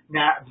like?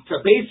 Now,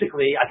 so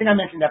basically, I think I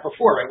mentioned that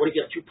before, right? What if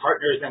you have two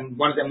partners and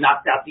one of them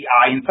knocked out the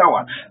eye and so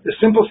on? The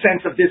simple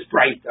sense of this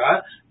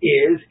breita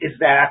is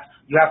that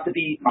you have to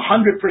be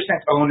 100%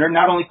 owner,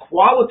 not only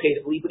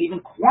qualitatively, but even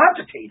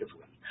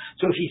quantitatively.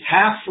 So if he's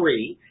half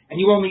free and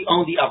you only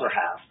own the other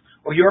half,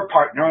 or you're a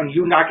partner and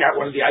you knock out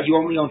one of the eye, you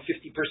only own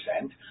 50%.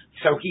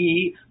 So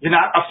you're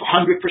not a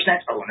 100%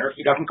 owner.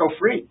 He doesn't go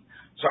free.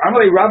 So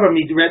Amalei Rabba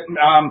we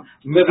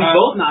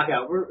both knock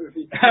out.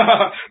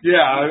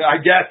 Yeah,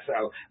 I guess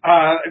so.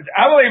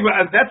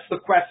 That's the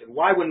question.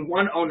 Why, when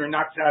one partner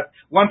knocks out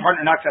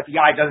the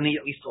eye, doesn't he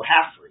at least go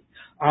half free?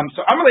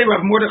 So Amalei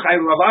Rav Mordechai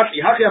Ravashi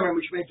Hachi Amar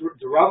Mishmei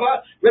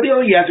Rava Rabbi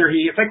Eliezer.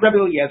 It's like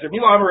Rabbi Eliezer.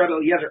 Milo Amar Rabbi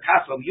Eliezer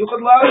Kaslam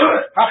Yuchad Lo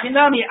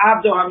Hachinami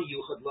Abdo Ham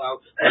Yuchad Lo.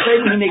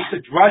 He makes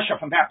a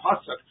drasha from that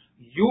pasuk.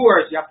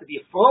 Yours, you have to be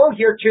full.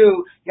 Here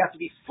too, you have to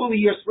be fully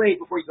your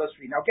slave before he goes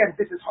free. Now again,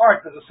 this is hard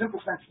because the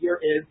simple sense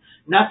here is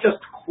not just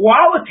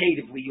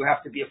qualitatively you have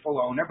to be a full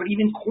owner, but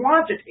even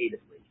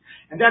quantitatively.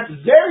 And that's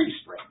very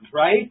strange,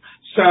 right?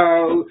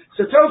 So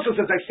Tosfos,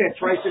 as I said,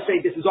 tries to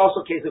say this is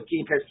also a case of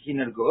King Peskin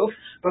and Guf,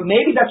 but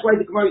maybe that's why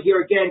the Gemara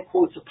here again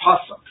quotes a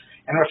pasuk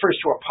and refers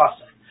to a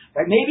pasuk.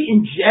 Right? Maybe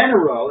in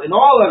general, in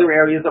all other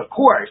areas, of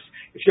course,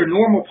 if you're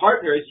normal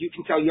partners, you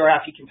can tell your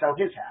half, he can tell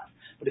his half.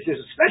 But if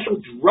there's a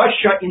special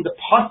drasha in the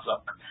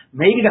pasuk,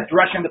 maybe that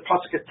drasha in the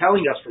pasuk is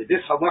telling us for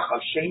this halacha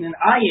of shein and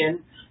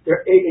ayin,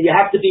 you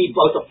have to be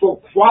both a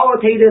full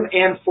qualitative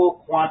and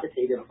full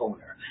quantitative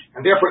owner.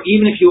 And therefore,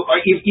 even if you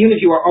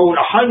are owned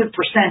 100%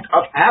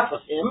 of half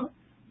of him,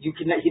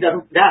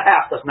 that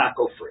half does not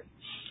go free.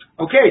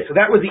 Okay, so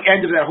that was the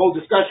end of that whole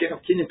discussion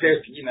of kinyan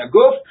peres kinyan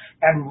guf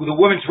and the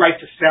woman's right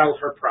to sell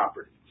her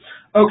property.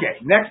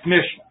 Okay, next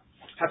Mishnah.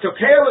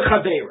 Hatokeh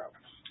lechaveiro.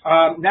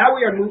 Now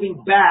we are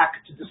moving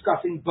back to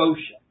discussing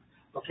bosha,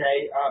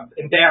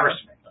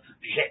 embarrassment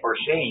or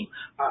shame.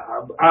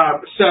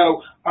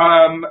 So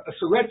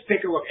let's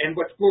take a look. And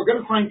what we're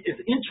going to find is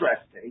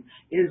interesting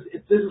is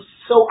this is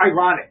so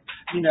ironic.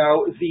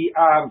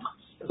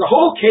 The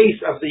whole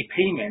case of the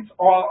payments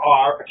all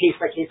are a case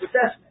by case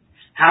assessment.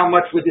 How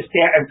much would this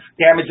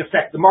damage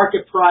affect the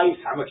market price?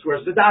 How much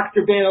was the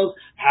doctor bills?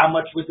 How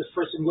much was this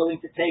person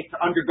willing to take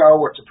to undergo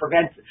or to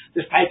prevent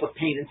this type of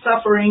pain and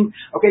suffering?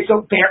 Okay,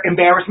 so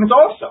embarrassment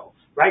also,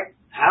 right?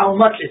 How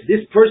much is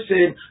this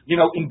person,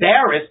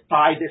 embarrassed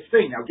by this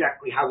thing? Now,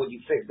 exactly how would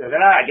you fix that?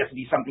 I guess it'd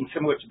be something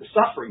similar to the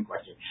suffering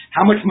question.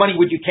 How much money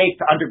would you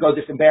take to undergo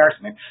this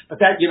embarrassment?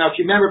 But that, if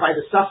you remember by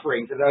the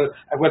suffering,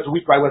 I was a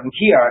week where I wasn't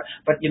here,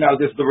 but,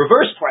 there's the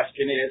reverse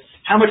question is,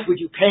 how much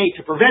would you pay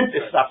to prevent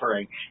this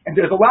suffering? And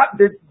there's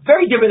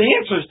very different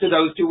answers to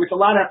those two, which a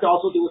lot have to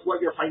also do with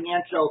what your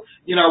financial,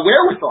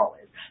 wherewithal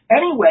is.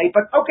 Anyway,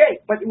 but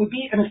it would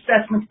be an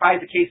assessment by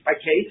the case by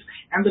case.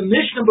 And the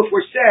Mishnah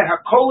before said,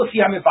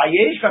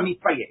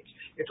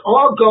 it's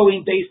all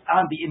going based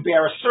on the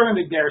embarrasser and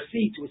the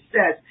embarrassee to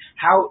assess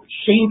how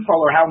shameful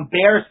or how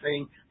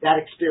embarrassing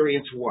that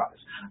experience was.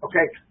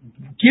 Okay,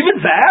 given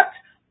that,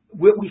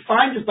 what we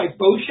find is by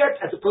boshet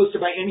as opposed to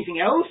by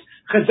anything else,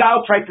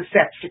 Chazal tried to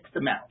fix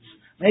the amounts.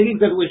 Maybe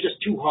because it was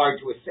just too hard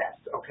to assess,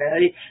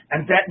 okay?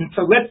 And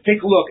so let's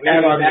take a look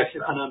at our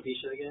Mishnah.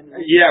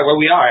 Yeah, well,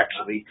 we are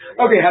actually.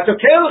 Okay,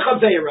 Hatokeh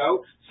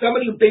lechaveiro,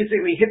 somebody who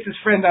basically hits his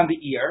friend on the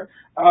ear.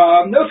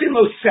 Nothing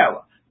lo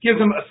sela, gives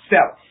him a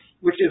sela,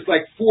 which is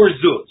like 4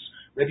 zuz.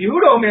 Rav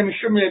Yehuda Omer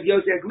Mishum Rav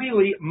Yosef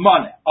Glili,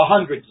 money,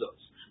 100 zuz.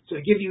 So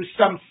to give you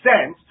some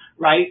sense,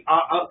 right,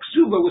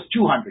 Ksuva was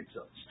 200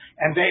 zuz.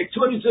 and they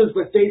 200 zuz,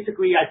 but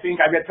basically, I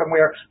think I read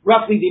somewhere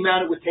roughly the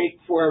amount it would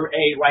take for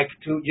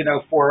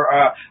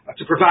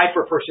to provide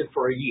for a person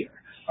for a year.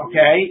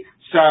 Okay,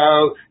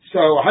 so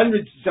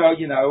 100. So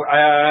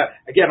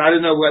again, I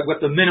don't know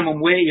what the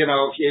minimum wage.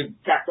 If you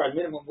factor on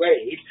minimum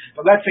wage,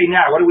 but let's say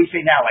now, what do we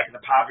say now? Like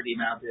the poverty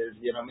amount is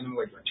minimum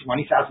wage,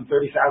 20,000,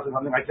 30,000,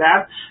 something like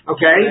that.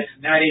 Okay,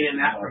 not even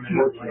that for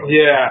minimum wage.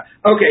 Yeah.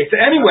 Okay. So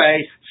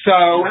anyway,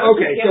 so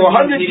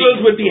 100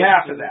 zuz would be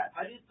half of that.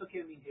 I didn't look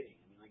at me hitting.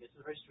 I guess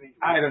it's a very strange.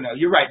 I don't know.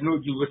 You're right. No,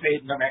 you would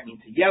say that means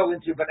to yell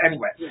into, but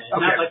anyway. Yeah, it's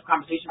not like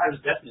conversation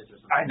versus deafness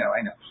or something. I know.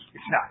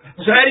 It's not.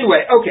 So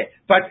anyway, okay.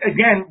 But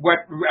again,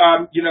 what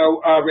Rabbi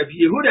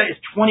Yehuda is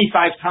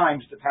 25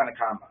 times the Bava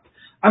Kamma.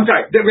 I'm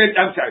sorry. Rabbi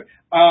Yehuda,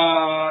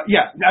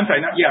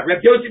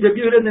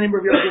 the name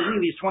of Rabbi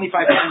Yehuda is 25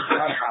 times the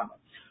Bava Kamma.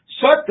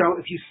 Soto,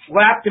 if you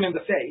slapped him in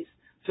the face,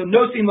 so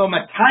nosin lo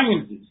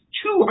 200 zuz,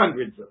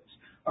 200 zuz.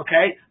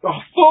 Okay, the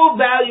full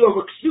value of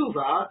a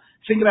ksuva.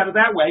 Think about it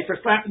that way for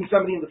slapping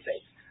somebody in the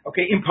face.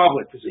 Okay, in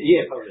public.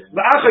 Yeah. With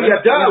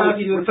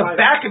the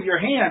back of your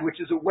hand, which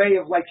is a way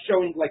of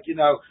showing like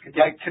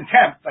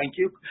contempt. Thank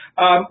you.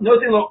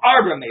 Nothing lo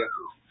arba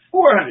meyakus.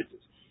 400.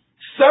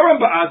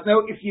 Saram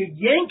ba'azno, if you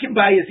yank him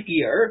by his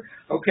ear,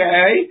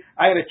 okay,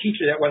 I had a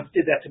teacher that once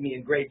did that to me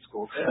in grade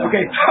school.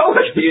 Okay,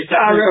 Talosh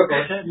B'Saro,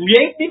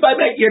 yanked me by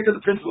my ear to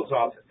the principal's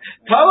office.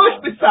 Talosh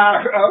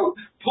B'Saro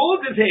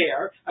pulled his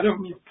hair, I don't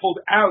mean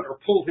pulled out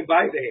or pulled him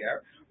by the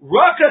hair,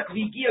 Rakak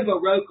Vigia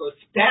Baroko,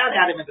 spat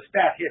at him and the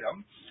spat hit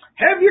him.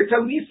 Heavier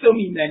Taliso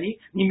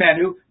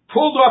Mimenu,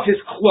 pulled off his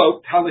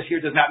cloak. Talish here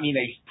does not mean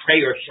a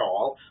prayer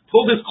shawl.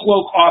 Pulled his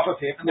cloak off of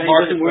him in the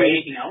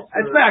marketplace.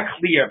 It's not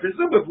clear.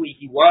 Presumably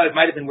he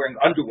might have been wearing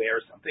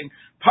underwear or something.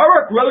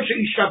 Parak Rosha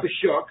Isha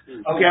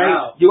B'Shuk. Okay,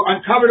 you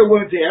uncovered a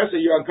woman's hair, so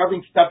you're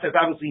uncovering stuff that's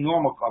obviously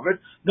normal covered.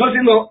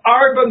 Nothing lo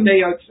Arba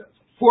Meyotzes.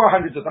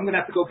 400 zuz. I'm going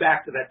to have to go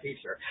back to that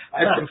teacher.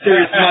 I have some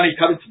serious money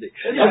coming to me.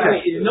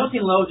 Okay, is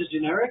nothing low just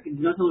generic? Is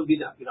nothing low be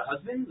the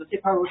husband? Let's say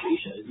Parosha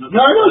Isha.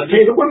 No,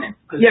 say the woman.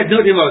 Yeah,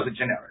 nothing low is a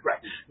generic.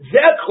 Right.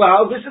 Zeh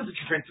klal, this is the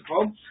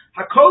principle.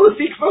 Hakol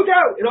l'sik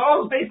fodo. It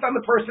all is based on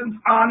the person's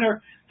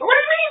honor. So what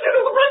do you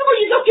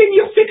mean?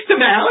 You fixed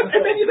him out,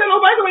 and then you said,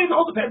 oh, by the way, it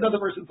all depends on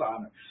the person's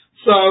honor.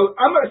 So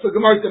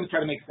Gemara is going to try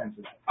to make sense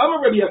of that. I'm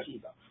a Rabbi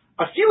Akiva.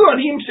 So it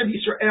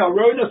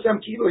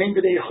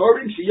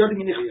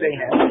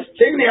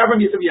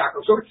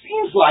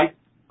seems like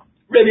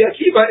Rabbi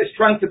Akiva is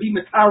trying to be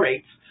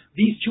mitareit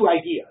these two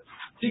ideas,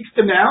 fixed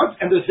amount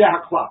and the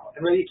zeh klal.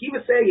 And Rabbi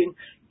Akiva is saying,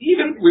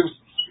 even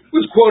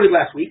was quoted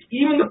last week,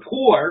 even the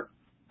poor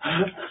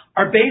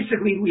are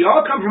basically, we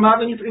all come from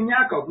Avon Yitzchak and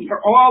Yaakov. We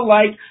are all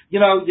like,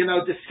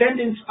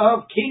 descendants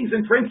of kings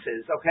and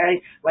princes,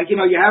 okay? Like, you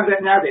have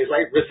that nowadays,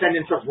 right?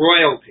 Descendants of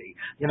royalty.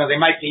 They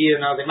might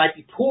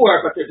be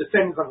poor, but they're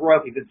descendants of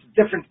royalty. There's a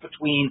difference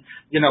between,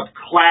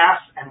 class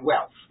and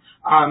wealth.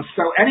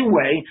 So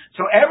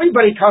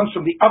everybody comes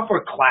from the upper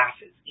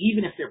classes,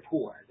 even if they're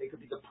poor. They could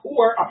be the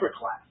poor upper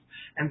class.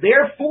 And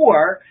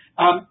therefore,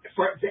 and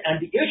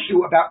the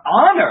issue about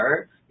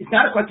honor, it's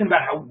not a question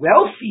about how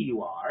wealthy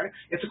you are.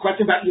 It's a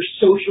question about your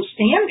social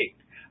standing.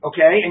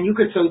 Okay, and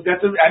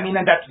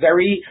that's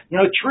very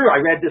true. I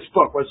read this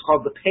book, what's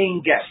called The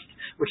Paying Guest,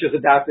 which is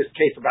about this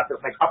case about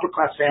this upper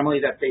class family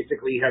that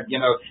basically had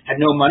no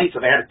money, so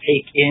they had to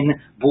take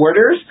in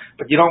boarders.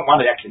 But you don't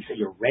want to actually say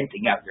you're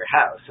renting out your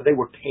house, so they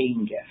were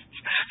paying guests.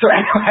 So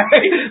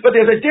anyway, but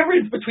there's a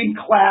difference between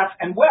class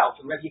and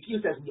wealth. And Rabbi Akiva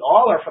says we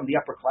all are from the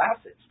upper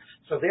classes,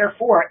 so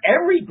therefore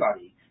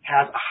everybody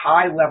has a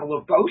high level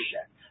of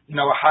boshet. A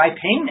high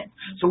payment.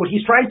 So what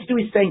he's trying to do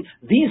is saying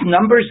these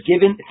numbers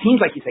given, it seems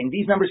like he's saying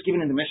these numbers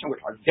given in the Mishnah,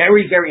 which are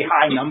very, very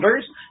high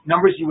numbers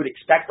you would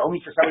expect only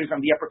for somebody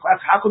from the upper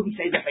class. How could we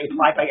say that they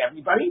apply by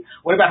everybody?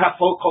 What about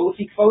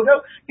Hakolosik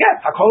Fodo?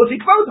 Yes, Hakolosik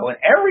Fodo, and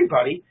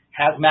everybody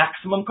has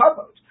maximum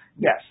kavod.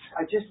 Yes.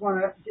 I just want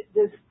to,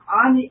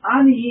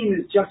 Aniyim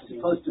is just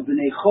opposed to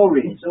B'nai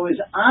Chorim. So is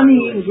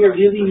Aniyim here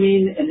really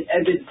mean an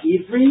Eved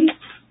Ivri?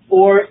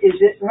 Or is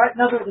it, right,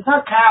 no, it's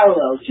not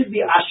parallel. It should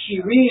be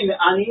Ashirim,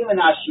 Aniyim and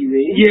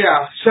Ashirim.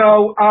 Yeah,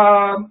 so,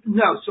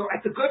 no, so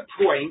it's a good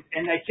point,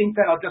 and I think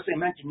that I'll just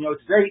mention,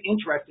 it's very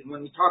interesting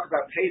when we talk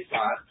about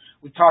Pesach,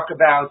 we talk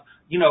about,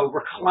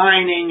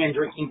 reclining and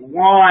drinking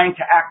wine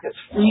to act as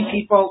free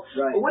people.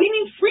 Right. But what do you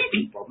mean free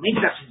people? Maybe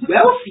that's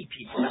wealthy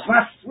people. It's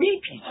not free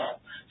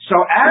people.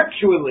 So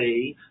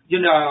actually,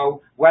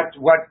 what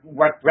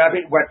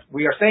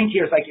we are saying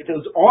here is like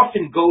those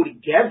often go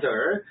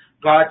together,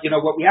 but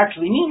what we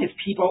actually mean is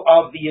people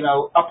of the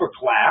upper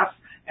class,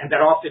 and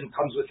that often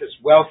comes with this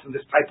wealth and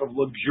this type of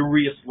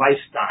luxurious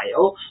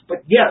lifestyle.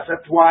 But yes,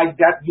 that's why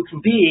that you can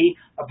be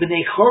a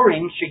b'nei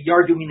chorim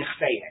sheyardu min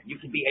chsein. You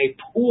can be a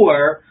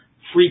poor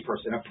free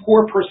person, a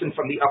poor person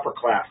from the upper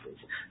classes.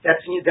 That's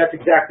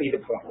exactly the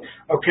point.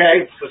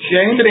 Okay?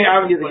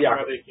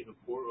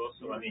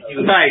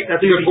 Right,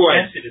 that's a good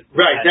point.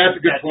 Right, that's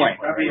a good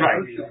point.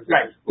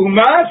 Right.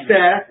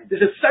 Umazeh, this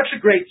is such a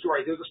great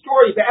story. There's a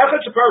story, the Echad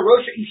Shapar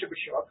Rosha Isha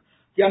B'Shuk,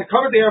 he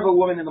uncovered the hair of a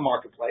woman in the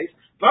marketplace.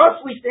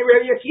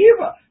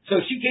 So So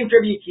she came to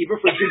Rabbi Akiva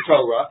for good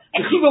Torah.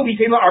 Akiva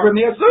became Arba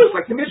Mea Zuz,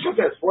 like the Mishnah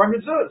says,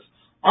 400 Zuz.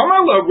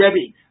 Amarlo,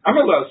 Rebbe.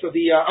 Amarlo. So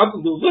the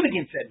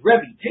litigant said,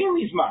 Rebbe, Tain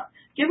Lizman,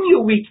 give me a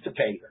week to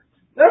pay her.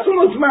 That's a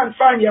Lizman,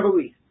 fine, you have a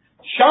week.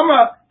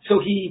 Shama, so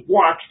he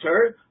watched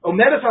her.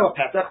 Omedas al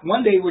Petach,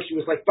 one day where she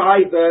was like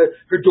by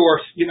her door,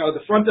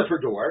 the front of her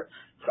door.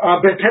 The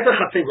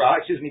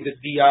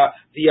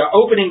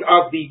opening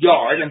of the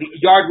yard, and the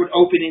yard would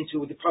open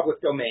into the public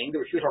domain, the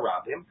Reshut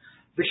HaRabim.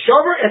 The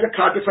shover as a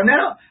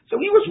kaddifanel. So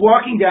he was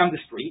walking down the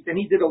street, and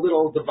he did a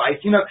little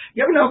device. You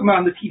ever know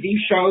on the TV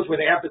shows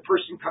where they have the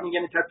person coming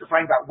in and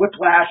testifying about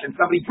whiplash, and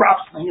somebody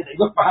drops something, and they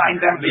look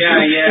behind them in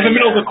the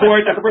middle of the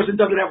court that the person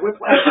doesn't have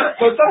whiplash.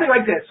 So something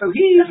like this. So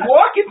he's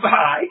walking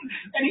by,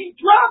 and he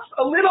drops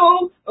a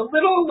little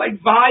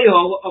like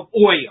vial of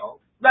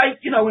oil, right,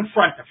 in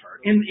front of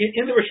her, in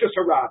the Reshut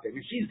HaRabim,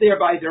 and she's there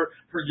by her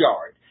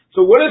yard.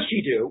 So what does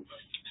she do?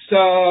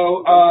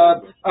 So,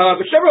 there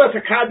was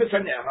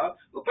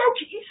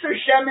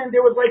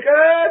like $1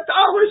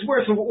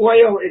 worth of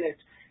oil in it.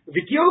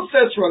 Vigil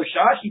says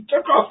Rosha, she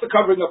took off the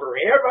covering of her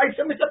hair, right?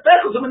 So she took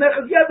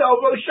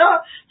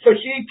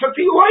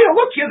the oil.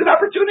 Look, here's an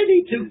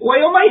opportunity to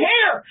oil my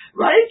hair,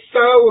 right?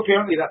 So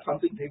apparently that's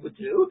something they would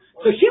do.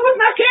 So she was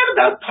not caring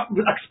about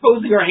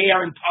exposing her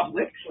hair in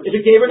public if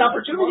it gave her an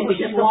opportunity to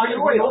get some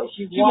oil.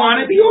 She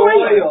wanted the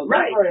oil,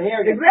 right?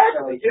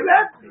 Exactly.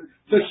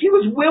 So she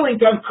was willing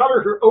to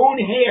uncover her own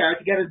hair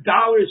to get $1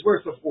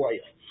 worth of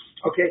oil.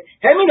 Okay,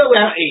 and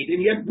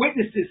he had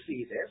witnesses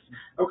see this.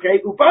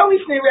 Okay,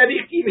 Ubali Snei Rabbi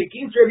Akiva,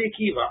 came to Rabbi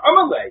Akiva.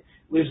 Amalei,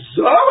 with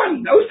Zoh,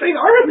 no saying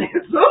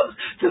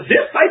to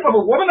this type of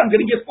a woman, I'm going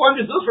to give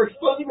 400 zuz for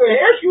exposing her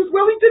hair. She was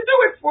willing to do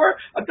it for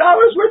 $1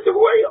 worth of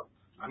oil.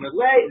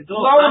 Amalei,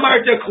 Lo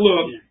Amarta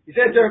Klum. He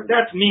said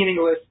that's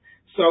meaningless.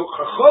 So, if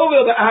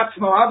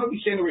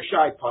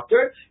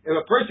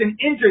a person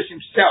injures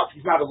himself,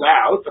 he's not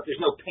allowed, but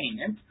there's no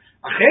payment.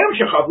 Others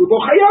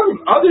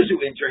who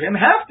injure him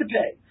have to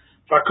pay.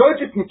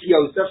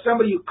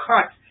 Somebody who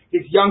cut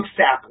his young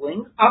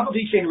saplings,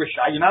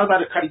 you're not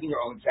allowed to cut even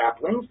your own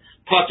saplings.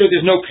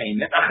 There's no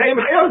payment.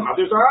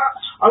 Others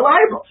are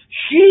liable.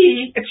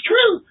 It's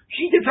true,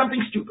 she did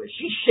something stupid.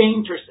 She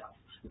shamed herself.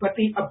 But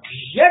the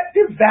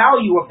objective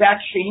value of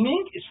that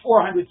shaming is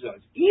 400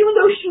 zuz, even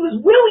though she was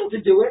willing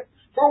to do it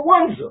for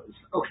 1 zuz,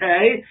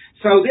 okay?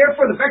 So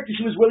therefore, the fact that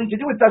she was willing to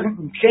do it doesn't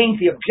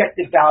change the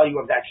objective value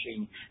of that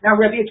shaming. Now,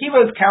 Rabbi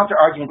Akiva's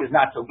counter-argument is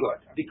not so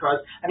good, because,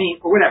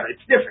 or whatever,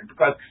 it's different,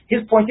 because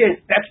his point is,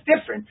 that's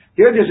different.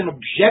 There's an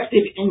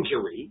objective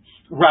injury,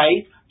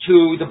 right,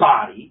 to the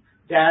body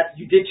that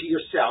you did to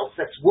yourself,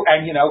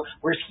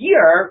 whereas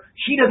here,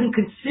 she doesn't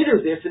consider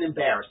this an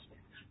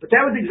embarrassment. But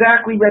that was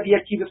exactly Rabbi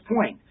Akiva's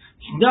point.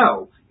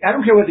 No, I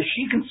don't care whether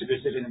she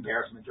considers it an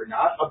embarrassment or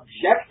not.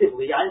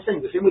 Objectively, I'm saying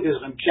the same way there's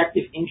an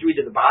objective injury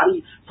to the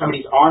body,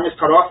 somebody's arm is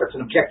cut off, that's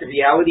an objective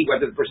reality,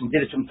 whether the person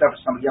did it to himself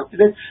or somebody else did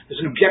it.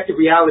 There's an objective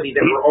reality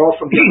that we're all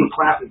from different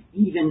classes,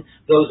 even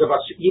those of us,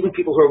 even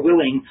people who are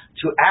willing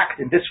to act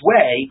in this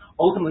way,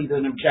 ultimately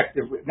there's an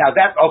objective. Now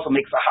that also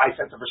makes a high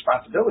sense of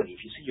responsibility.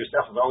 If you see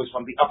yourself as always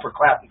from the upper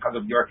class because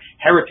of your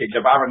heritage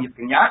of Avraham, Yitzchak,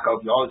 and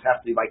Yaakov, you always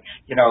have to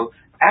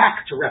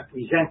act to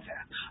represent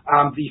that.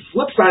 The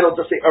flip side of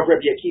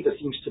Rabbi Akiva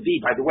seems to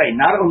be, by the way,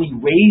 not only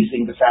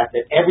raising the fact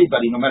that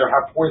everybody, no matter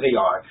how poor they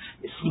are,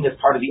 is seen as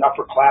part of the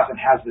upper class and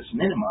has this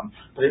minimum,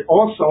 but it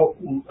also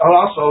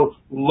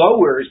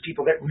lowers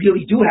people that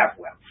really do have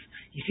wealth.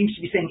 He seems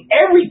to be saying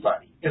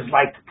everybody is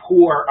like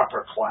poor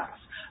upper class.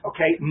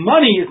 Okay,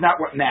 money is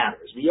not what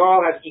matters. We all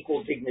have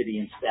equal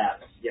dignity and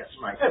status. Yes,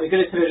 Mike. Yeah, we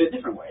could have put it a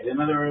different way.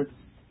 In other words,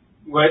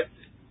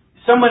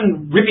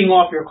 someone ripping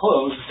off your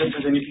clothes is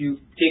different than if you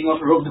taking off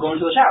your robe to go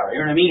into the shower.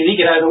 You know what I mean? You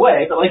get out of the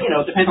way, but it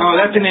depends. Oh,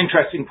 that's an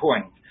interesting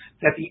point.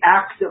 That the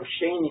act of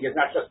shaming is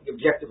not just the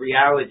objective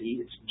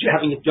reality; it's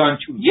having it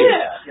done to you.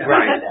 Yeah.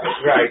 Right.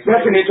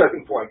 That's an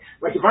interesting point.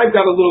 Like if I've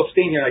got a little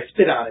stain here and I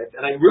spit on it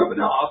and I rub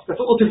it off,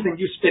 that's a little different than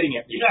you spitting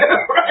at me.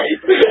 Right.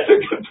 That's a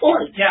good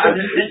point. Yeah,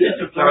 this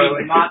is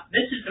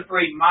a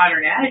very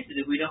modern attitude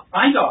that we don't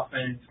find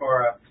often in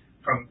Torah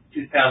from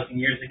 2,000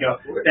 years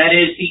ago. That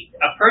is,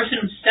 a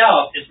person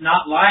himself is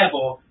not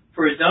liable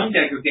for his own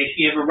degradation.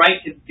 You have a right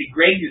to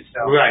degrade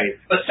yourself.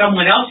 Right. But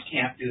someone else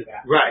can't do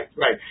that. Right.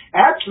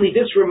 Actually,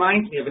 this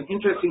reminds me of an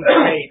interesting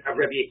debate of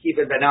Rabbi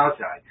Akiva and Ben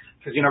Azai.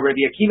 Because,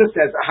 Rabbi Akiva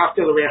says,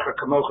 Ahavta l'recha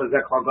kamocha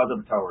zeh klal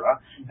gadol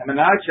b'Torah. And Ben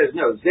Azai says,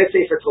 no, zeh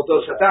sefer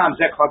toldos adam,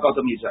 zeh klal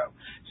gadol mizo.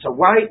 So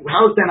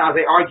how is Ben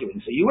Azai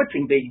arguing? So you would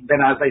think Ben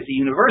Azai is a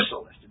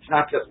universalist. It's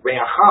not just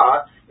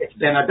reacha, it's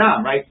Ben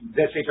Adam, right?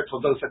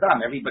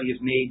 Everybody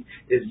is made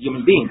as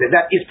human beings. And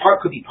that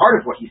could be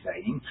part of what he's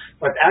saying,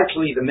 but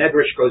actually the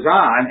Medrash goes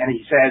on and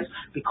he says,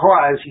 if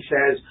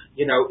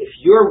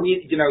you're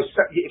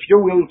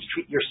willing to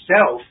treat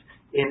yourself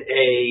in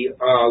a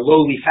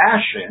lowly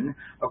fashion,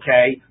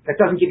 okay,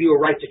 that doesn't give you a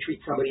right to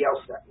treat somebody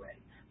else that way.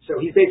 So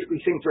he's basically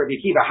saying to Rabbi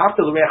Akiva,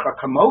 Hafta l'recha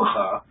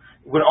kamocha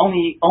would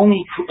only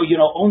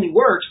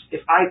works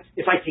if I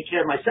take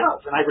care of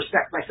myself and I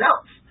respect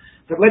myself.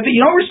 But let's say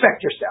you don't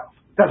respect yourself.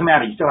 doesn't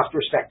matter. You still have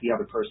to respect the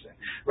other person,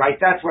 right?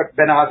 That's what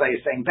Ben Azai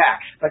is saying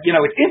back. But,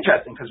 it's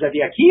interesting because Rabbi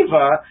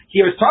Akiva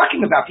here is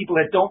talking about people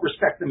that don't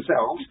respect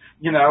themselves,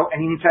 and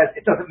he says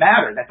it doesn't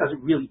matter. That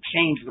doesn't really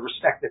change the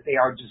respect that they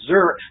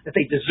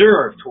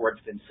deserve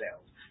towards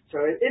themselves. So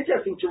it's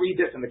interesting to read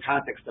this in the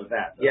context of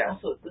that. Yeah.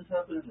 Also, this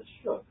happened in the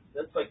shuk.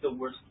 That's like the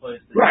worst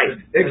place. Right.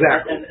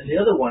 Exactly. And the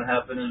other one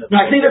happened in the.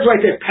 No, I think that's why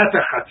I say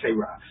Pesach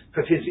Hatzera,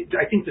 because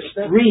I think the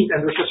street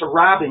and there's just a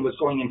rabbin was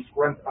going in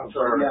front of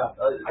her.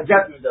 It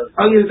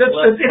is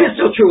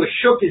still true. A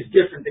shuk is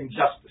different than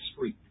just the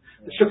street.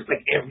 The shuk is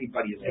like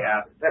everybody is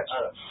gathered. That's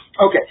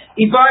okay.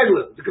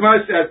 Ibailu, the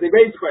Gemara says they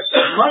raised the question: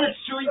 Mana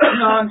Suri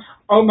Tanan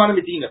or Mana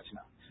Medina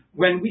Tanan?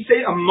 When we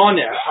say a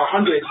Mana,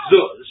 100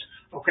 zuz.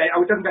 Okay,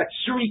 are we talking about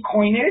Suri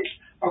coinage,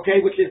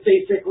 which is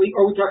basically,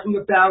 or are we talking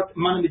about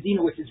Mana Medina,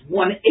 which is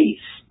 1/8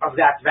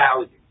 of that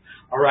value?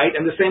 All right,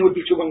 and the same would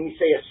be true when we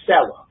say a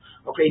Sela.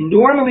 Okay,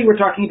 normally we're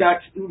talking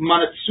about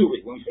Mana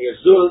Suri, when we say a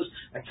Zuz,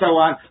 and so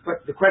on,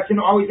 but the question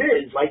always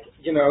is,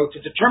 to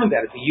determine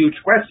that, it's a huge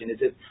question.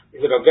 Is it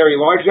a very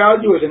large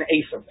value or is it an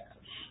eighth of that?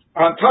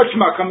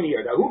 Tashma, come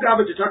here.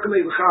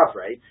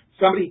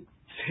 Somebody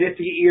hit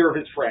the ear of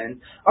his friend.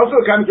 Also,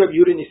 comes Rabbi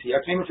Yehuda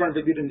Nisiya, came in front of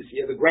Rabbi Yehuda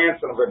Nisiya, the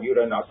grandson of Rabbi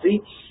Yehuda Nasi.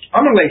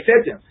 Amalei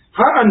said to him,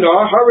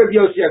 Ha'anah, Rabbi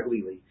Yossi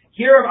Aglili.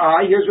 Here am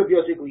I, here's Rabbi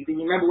Yossi Aglili.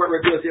 Remember what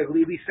Rabbi Yossi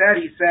Aglili said?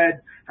 He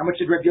said, how much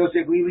did Rabbi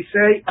Yossi Aglili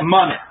say? A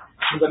month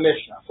in the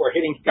Mishnah for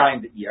hitting a guy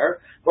in the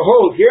ear.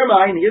 Behold, here am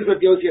I, and here's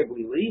Rabbi Yossi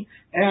Aglili,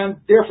 and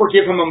therefore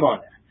give him a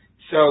month.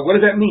 So, what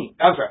does that mean?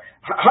 I'm sorry.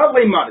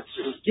 Havle month.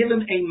 Give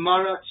him a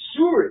month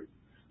suri.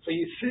 So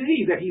you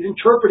see that he's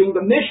interpreting the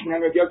Mishnah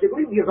and Rabbi Yossi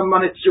Aglili as a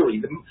manatsuri,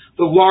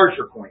 the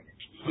larger coinage.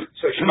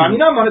 So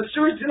Shemamina,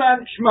 manatsuri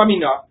tanan,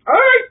 Shemamina. All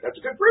right, that's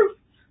a good proof.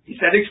 He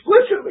said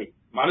explicitly,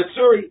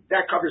 manatsuri,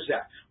 that covers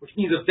that, which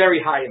means a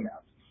very high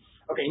amount.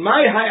 Okay,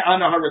 my high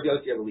anah Rabbi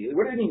Yossi Aglili.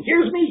 What does it mean?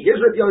 Here's me.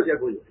 Here's Rabbi Yossi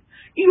Aglili.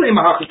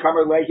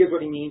 Here's what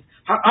he means.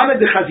 Ha'ana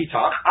de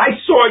chazitach. I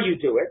saw you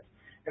do it.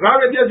 And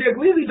Rabbi Yossi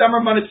Aglili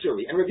damar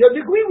manatsuri. And Rabbi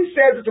Yossi Aglili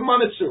says it's a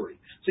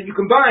manatsuri. So you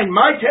combine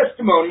my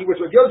testimony with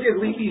Rabbi Yossi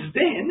Aglili's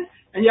din,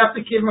 and you have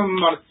to give him a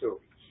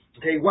manatsuri.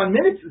 Okay, 1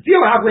 minute,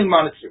 zil havling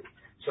manatsuri.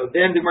 So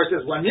then the Gemara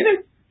says 1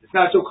 minute. It's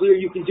not so clear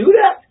you can do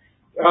that.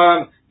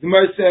 The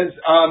Gemara says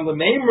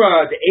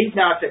l'meimra the eight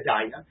not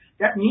sedaya.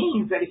 That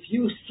means that if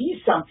you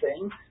see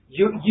something,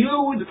 you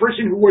the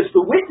person who was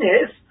the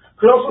witness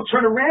could also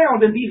turn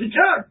around and be the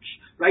judge.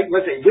 Right?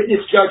 Let's say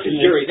witness, judge, and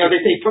jury. Now they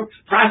say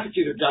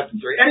prosecutor, judge, and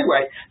jury.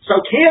 Anyway,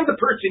 so can the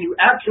person who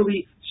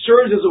actually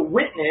serves as a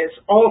witness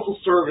also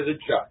serve as a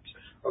judge?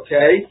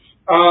 Okay?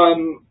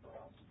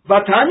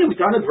 Vatanya, we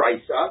found a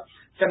Brisa.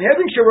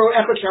 Sanhedrin Shiro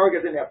Echad Sharag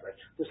as an effort.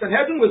 The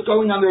Sanhedrin was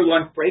going on their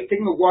lunch break,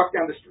 taking a walk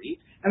down the street,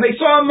 and they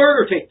saw a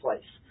murder take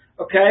place.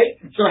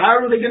 Okay? So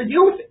how are they going to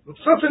deal with it? Reb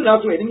Tarfon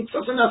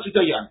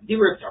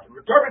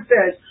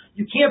says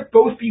you can't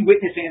both be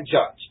witness and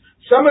judge.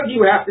 Some of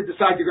you have to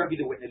decide you're going to be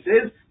the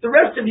witnesses. The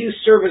rest of you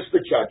serve as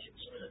the judges.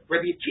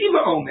 Rabbi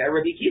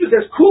Akiva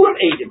says, Kulam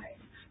Eidim.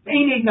 Rabbi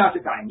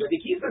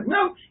Akiva says,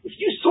 no, if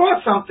you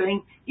saw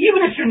something,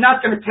 even if you're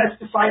not going to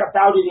testify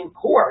about it in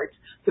court,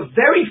 the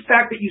very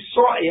fact that you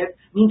saw it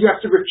means you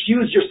have to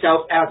recuse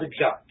yourself as a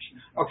judge.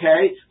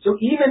 Okay? So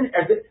even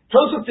as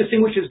Tosaf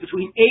distinguishes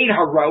between Eid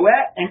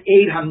HaRoeh and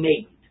Eid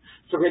HaMeid.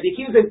 So Rabbi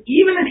Akiva says,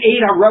 even an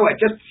Eid HaRoeh,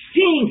 just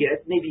seeing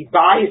it maybe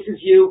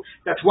biases you.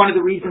 That's one of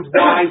the reasons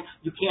why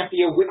you can't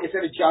be a witness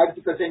and a judge,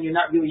 because then you're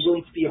not really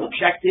willing to be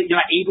objective. You're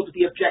not able to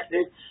be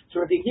objective. So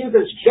Rabbi Akiva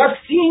says,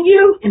 just seeing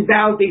you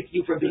invalidates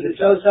you from being a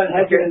judge. So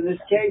in this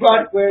case,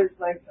 but, where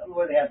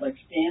they have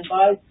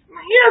standbys?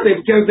 Yeah,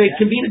 they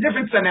convene a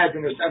different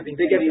Sanhedrin or something.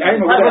 They get, I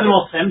don't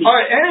know what. All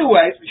right,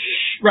 anyway,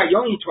 right, you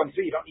only need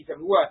 23, you don't need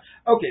 71.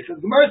 Okay, so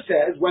the Gemara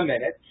says, 1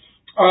 minute,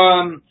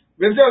 Now,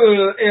 when Rabbi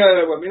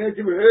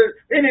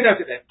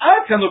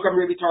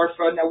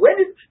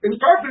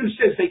Tarfon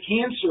says they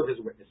can serve as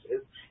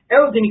witnesses,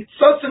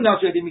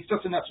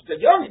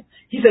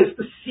 he says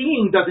the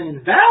seeing doesn't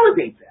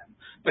invalidate them,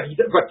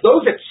 but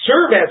those that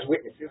serve as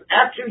witnesses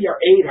actually are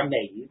Eid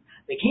HaMeid.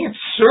 They can't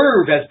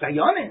serve as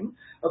Dayanim.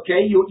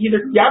 Okay, you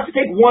have to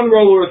take one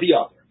role or the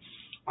other.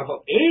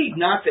 About Eid,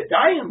 not the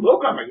Dayan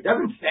Lokamar. He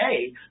doesn't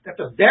say that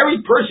the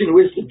very person who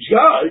is the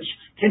judge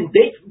can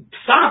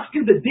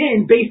soften the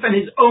din based on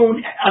his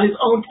own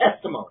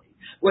testimony,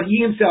 what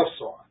he himself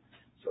saw.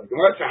 So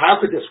how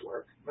could this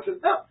work? I says,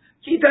 no.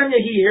 Kitanya,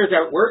 here's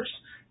how it works.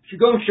 If you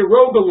go in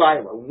Shiro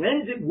B'Laila,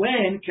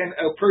 when can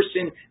a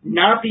person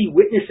not be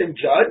witness and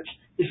judge?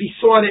 If he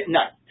saw it at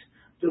night.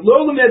 The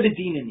Lolam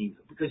Evedina needs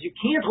it, because you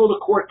can't hold a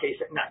court case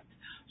at night.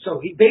 So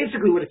he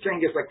basically what it's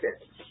saying is like this.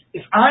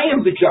 If I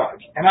am the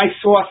judge and I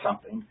saw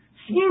something,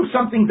 seeing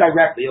something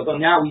directly, although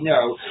now we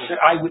know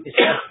that eyewitness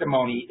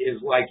testimony is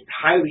like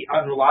highly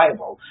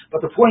unreliable,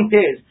 but the point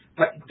is,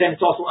 but then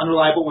it's also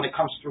unreliable when it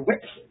comes through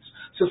witnesses.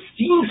 So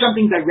seeing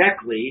something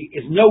directly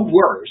is no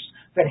worse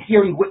than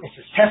hearing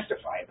witnesses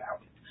testify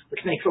about it,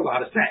 which makes a lot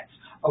of sense.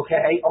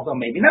 Okay, although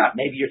maybe not.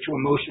 Maybe you're too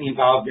emotionally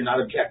involved, you're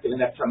not objective, and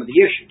that's some of the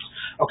issues.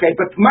 Okay,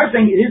 but my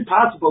saying, it is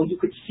possible you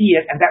could see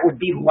it, and that would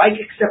be like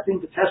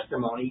accepting the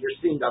testimony you're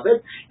seeing of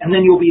it, and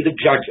then you'll be the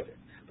judge of it.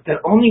 But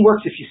that only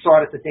works if you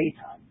saw it at the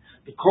daytime,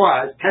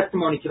 because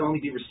testimony can only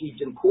be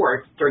received in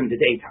court during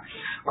the daytime.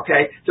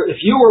 Okay, so if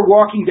you were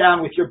walking down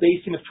with your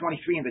basin of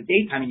 23 in the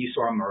daytime and you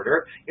saw a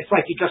murder, it's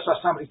like you just saw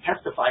somebody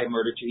testify a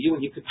murder to you,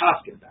 and you could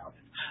talk about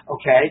it.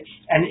 Okay,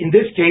 and in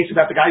this case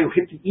about the guy who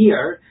hit the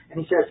ear, and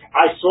he says,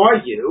 I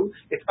saw you,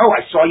 it's, oh, I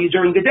saw you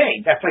during the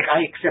day. That's like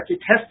I accepted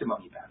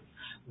testimony about it.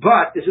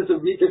 But this is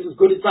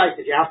good advice.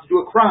 If you have to do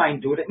a crime,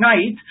 do it at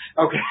night,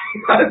 okay?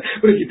 But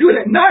if you do it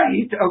at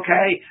night,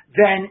 okay,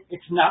 then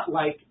it's not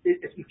like,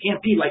 you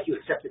can't be like you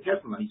accepted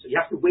testimony. So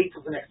you have to wait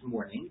till the next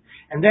morning,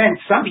 and then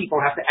some people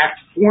have to act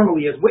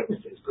formally as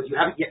witnesses, because you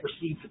haven't yet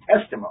received the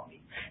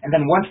testimony. And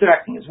then once they're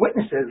acting as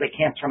witnesses, they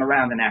can't turn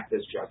around and act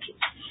as judges.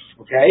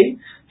 Okay?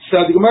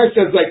 So the Gemara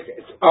says like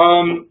this.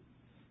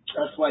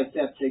 That's why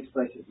theft takes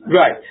place at night.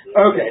 Right.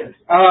 Okay.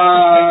 So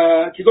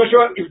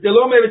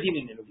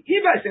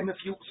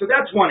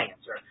that's one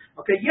answer.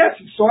 Okay, yes,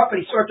 he saw it, but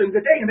he saw it during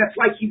the day, and that's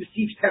like he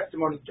receives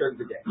testimony during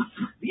the day.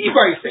 The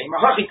Ibar is saying,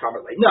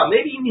 no,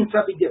 maybe he means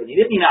something different. He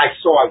didn't mean I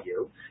saw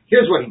you.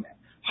 Here's what he meant.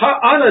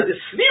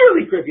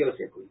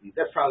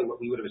 That's probably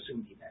what we would have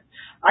assumed he meant.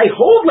 I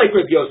hold like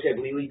Rabbi Yossi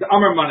Aglili, the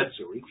Amar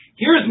Manatsuri.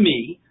 Here's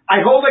me.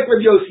 I hold like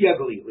Rabbi Yossi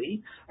Aglili.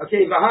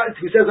 Okay,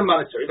 who says a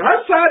Manatsuri.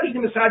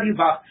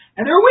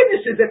 And there are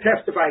witnesses that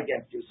testify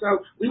against you.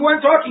 So we weren't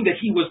talking that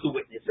he was the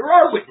witness. There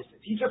are witnesses.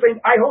 He's just saying,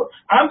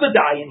 I'm the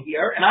dayan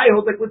here, and I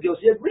hold like Rabbi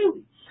Yossi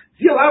Aglili.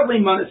 Zilavli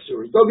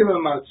Manatsuri. Go give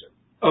him a Manatsuri.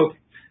 Okay.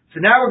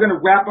 So now we're going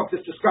to wrap up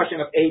this discussion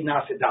of Eid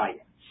Nasa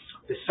Dayan.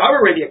 The Sava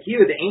Rabbi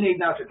Akiva, the Ein Eid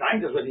Nasa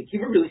Dayan, does Rabbi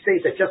Akiva really says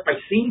that just by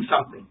seeing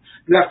something,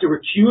 you have to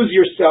recuse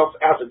yourself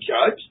as a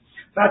judge?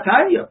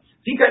 Vatanya.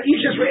 Tika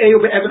Ishas Re'eu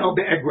be'evan o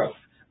be'egrov.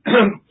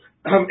 And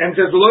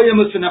says,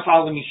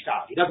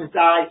 he doesn't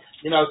die,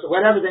 so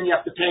whatever, then you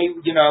have to pay,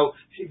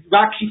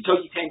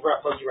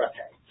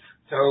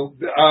 so,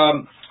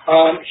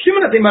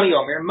 Shimon Money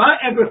Omer, Ma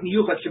Egrov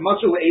Niyuchat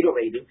Shematzu Le'edo,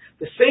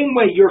 the same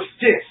way your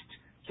fist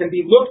can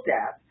be looked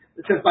at,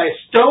 it says by a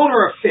stone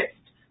or a fist,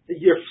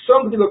 your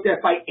stone can be looked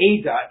at by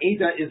Ada.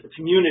 Ada is the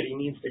community,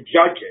 means the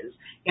judges,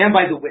 and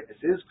by the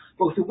witnesses.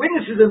 Both the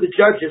witnesses and the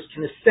judges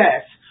can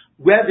assess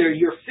whether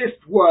your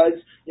fist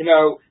was,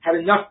 had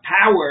enough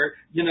power,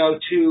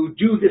 to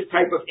do this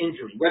type of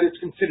injury, whether it's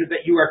considered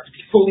that you are to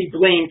be fully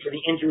blamed for the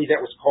injury that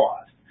was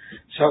caused.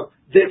 So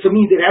it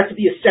means it has to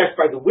be assessed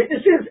by the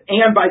witnesses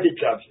and by the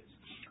judges.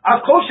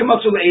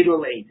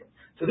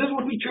 So this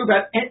would be true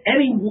about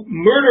any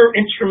murder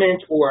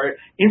instrument or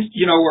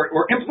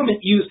implement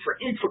used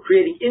for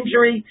creating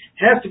injury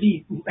has to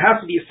be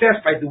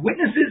assessed by the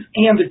witnesses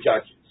and the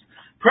judges.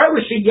 If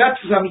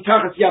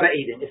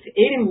the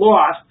Aiden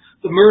lost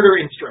the murder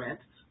instrument,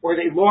 or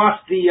they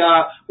lost the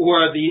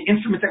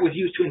instrument that was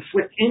used to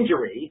inflict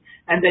injury,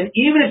 and then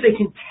even if they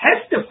can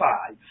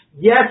testify,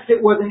 yes,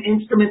 it was an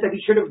instrument that he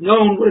should have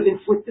known would have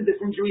inflicted this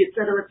injury,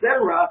 etc.,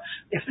 etc.,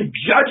 if the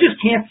judges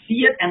can't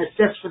see it and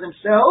assess for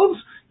themselves,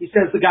 he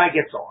says the guy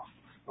gets off.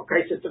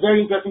 Okay, so it's a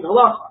very interesting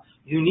halacha.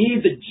 You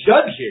need the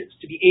judges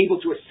to be able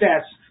to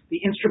assess the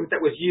instrument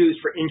that was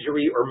used for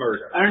injury or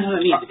murder. I don't know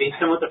what that means. Being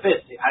someone with the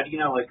fist, how do you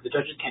know? Like the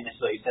judges can't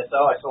necessarily say,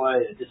 "Oh, I saw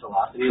it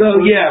disallowed."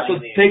 So yeah,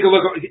 so take a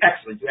look.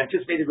 Excellent. You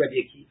anticipated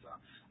Rabbi Akiva.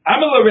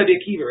 I'm a little Rabbi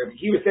Akiva. Rabbi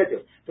Akiva said to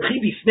him,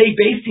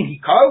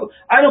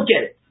 I don't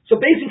get it. So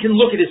Basin can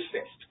look at his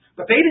fist,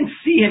 but they didn't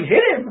see him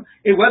hit him.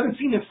 It wasn't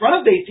seen in front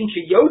of Basin.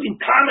 Sheyodin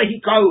Kama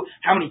Hiko,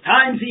 how many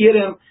times he hit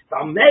him.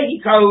 On what he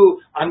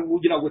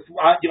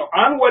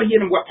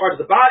hit him, what part of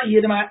the body he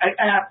hit him at.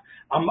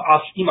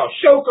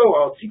 Shoko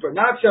or Tzipor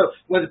Nacho,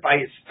 was it by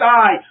his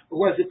thigh,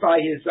 or was it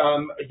by his,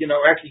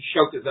 actually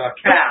Shoko is a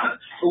calf,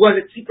 or was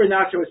it Tzipor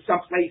Nacho is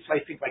someplace, I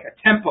think, like a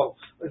temple,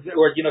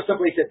 or,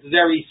 someplace that's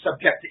very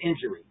subject to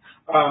injury.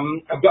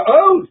 Let's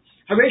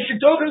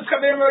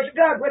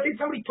say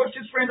somebody pushed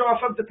his friend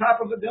off of the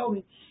top of a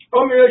building,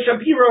 from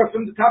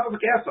the top of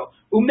a castle,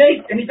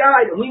 and he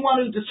died, and we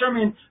want to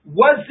determine,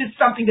 was this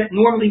something that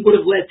normally would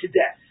have led to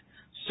death?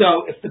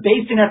 So, if the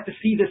Basin has to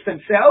see this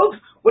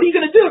themselves, what are you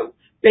going to do?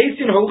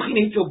 Based in Holchin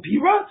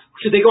Bira,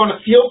 should they go on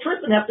a field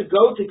trip and have to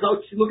go to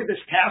look at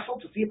this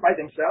castle to see it by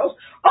themselves?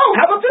 Oh,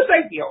 how about this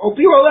idea? Oh,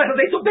 Bira,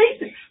 they so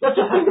basic. Let's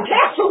just bring the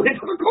castle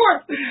into the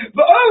court.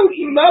 But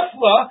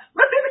Imafla,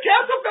 let's say the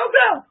castle fell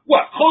down.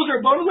 What? Close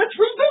our bone, let's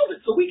rebuild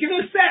it so we can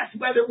assess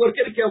whether we're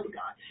going to kill the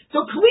guy.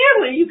 So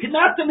clearly, you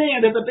cannot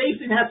demand that the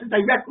Basin has to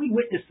directly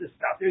witness this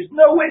stuff. There's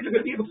no way they're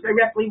going to be able to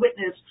directly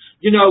witness,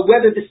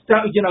 whether this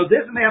stuff,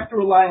 this, and they have to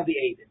rely on the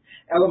aided.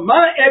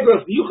 Elamah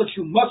Egrov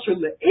Yuchashu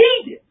Musr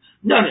Le'aided.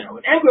 No.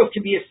 An engrove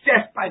can be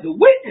assessed by the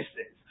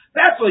witnesses.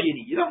 That's all you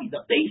need. You don't need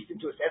the Basin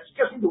to assess. You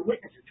just need the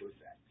witnesses to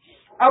assess.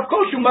 Of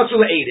course, you must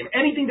aid him.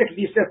 Anything that can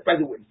be assessed by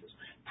the witnesses.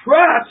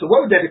 So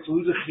what would that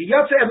exclude? If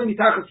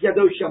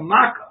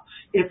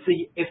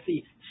the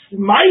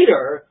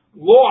smiter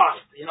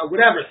lost,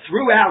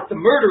 threw out the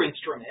murder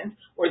instrument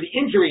or the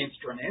injury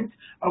instrument,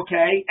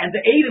 okay, and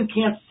the Adam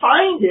can't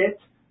find it,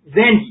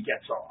 then he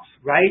gets off,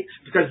 right?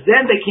 Because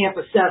then they can't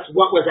assess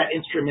what was that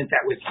instrument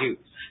that was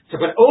used.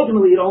 So, but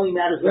ultimately, it only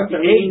matters what they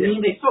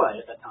saw it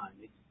at that time.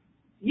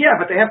 Yeah,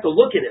 but they have to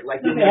look at it. Like,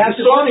 No, you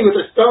saw me with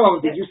a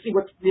stone. Did you see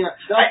what? You know,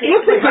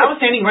 I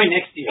was standing right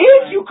next to you.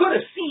 If you could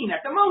have seen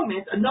at the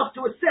moment enough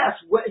to assess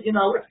what its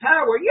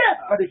power, yes.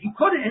 But if you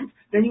couldn't,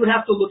 then you would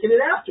have to look at it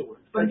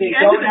afterwards. But they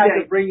don't have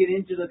to bring it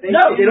into the basin.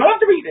 No, they don't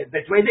have to read it.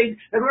 That's the way they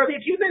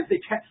accuse them.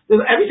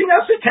 Everything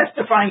else they're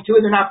testifying to,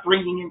 and they're not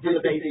bringing into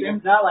the basin.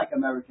 It's not like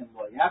American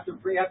law. You have to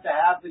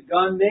have the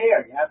gun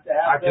there. You have to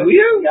have. Do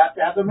you? You have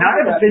to have the. Not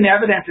if it's in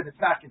evidence and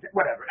it's not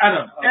whatever. I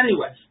don't know.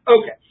 Anyway,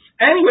 okay.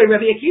 Anyway,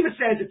 Rabbi Akiva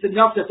says it's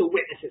enough that the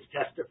witnesses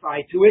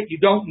testify to it. You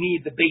don't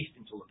need the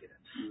basin to look at it.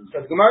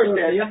 So the Gemara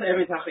says, you have to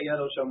every time you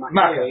show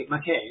makeh,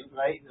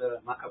 right? The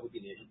makeh would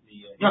be the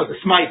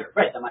smiter.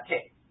 Right, the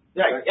makeh.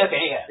 Right.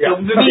 Okay, yeah. So,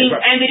 and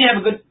they didn't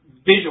have a good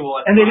visual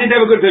at the time. And they didn't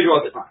have a good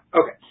visual at the time.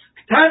 Okay.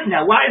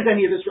 Now, why is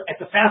any of this?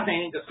 It's a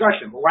fascinating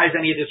discussion, but why is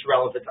any of this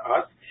relevant to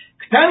us?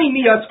 Rabbi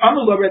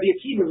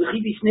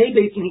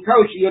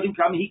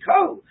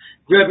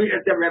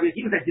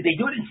Akiva said, did they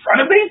do it in front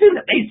of Basin?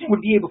 The Basin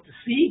would be able to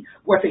see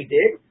what they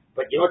did.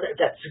 But you know what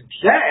that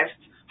suggests?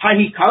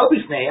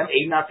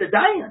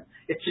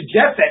 It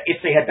suggests that if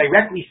they had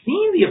directly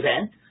seen the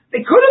event,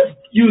 they could have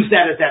used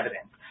that as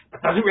evidence. But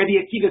doesn't Rabbi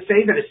Akiva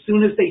say that as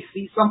soon as they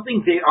see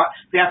something, they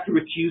have to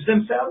recuse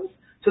themselves?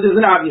 So there's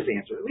an obvious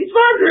answer. No,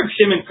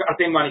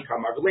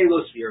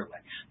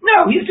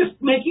 he's just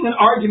making an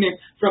argument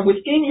from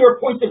within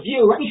your point of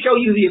view. Let me show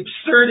you the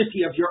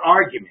absurdity of your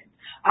argument.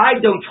 I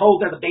don't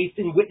hold that the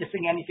Basin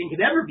witnessing anything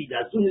could ever be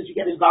done. As soon as you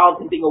get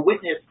involved in being a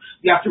witness,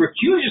 you have to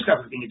recuse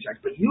yourself of being a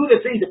judge. But you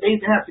that say the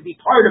Basin has to be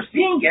part of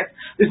seeing it,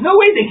 there's no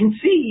way they can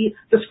see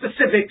the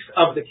specifics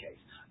of the case.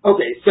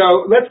 Okay,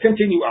 so let's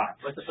continue on.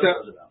 What's the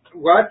first about?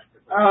 What?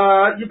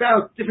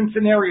 About different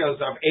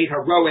scenarios of Eid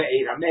HaRoeh,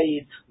 Eid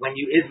HaMeid, when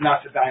you is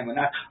not Sedayim or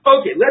not.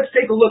 Okay, let's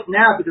take a look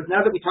now, because now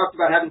that we talked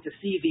about having to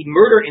see the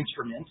murder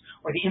instrument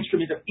or the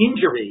instrument of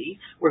injury,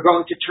 we're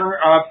going to turn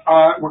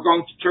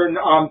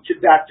to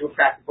that to a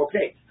practical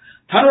case.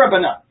 Tana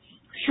Rabbanan,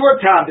 short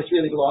time. This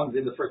really belongs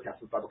in the first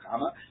half of Bava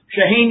Kamma.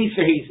 Sheheni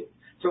Fehizi.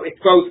 So it's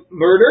both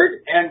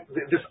murdered and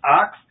this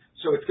ox.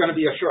 So it's going to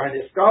be a shor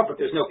haniskal, but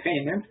there's no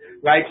payment,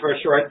 right, for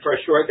a shor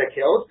that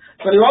kills.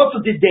 But it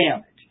also did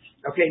damage.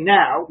 Okay,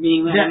 now...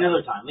 Meaning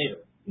another time,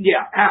 later.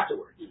 Yeah,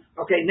 afterwards.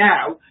 Okay,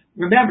 now,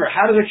 remember,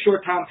 how does a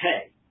short time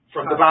pay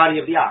from the body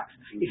of the ox?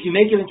 If you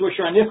make it into a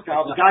shor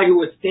haniskal, the guy who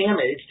was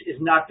damaged is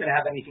not going to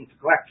have anything to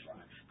collect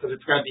from it, because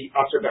it's going to be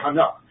asur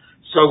b'hana.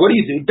 So what do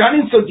you do? Done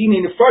in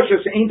sodini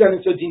nefashos, ain't done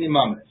in sodini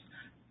mamanis.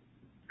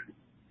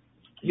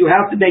 You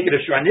have to make it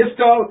a shor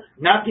haniskal,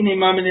 not dini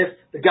mamanis.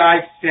 The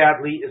guy,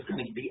 sadly, is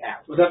going to be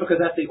out. Was that because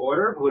that's the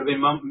order? It would have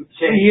been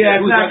yeah,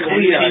 it's not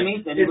clear.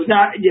 It's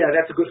not, yeah,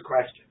 that's a good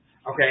question.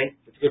 Okay,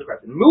 that's a good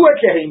question.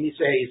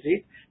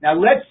 Now,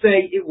 let's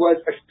say it was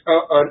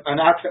an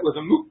ox that was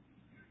a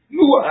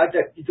mu'ah,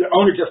 that the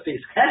owner just pays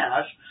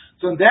cash.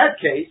 So in that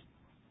case,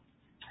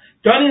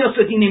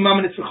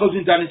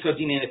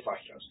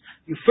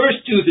 you first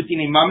do the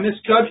dini mamanis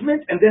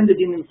judgment, and then the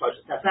dini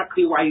nefashos. That's not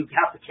clear why you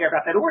have to care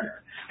about that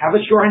order. Have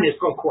a shor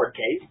haniskal court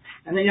case,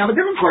 and then you have a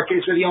different court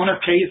case where the owner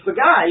pays the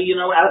guy,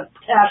 out of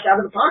cash out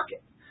of the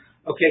pocket.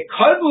 Okay, if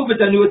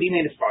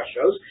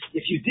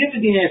you did the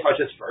dini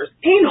nefashos first,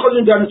 you don't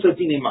do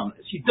dini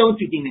mamanis.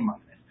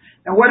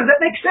 Now, what does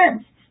that make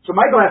sense? So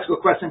Michael asked a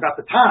question about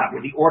the time.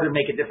 Would the order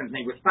make a difference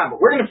in which time? But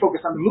we're going to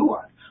focus on the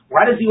mu'ad.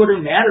 Why does the order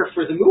matter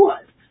for the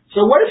mu'ad?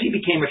 So what if he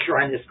became a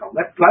shor haniskal?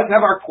 Let's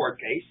have our court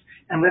case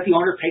and let the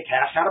owner pay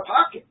cash out of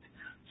pocket.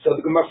 So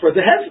the Gemara for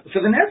the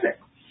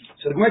nezek.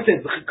 So the Gemara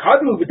says, a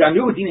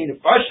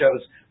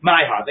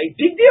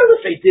big deal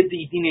if they did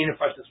the dini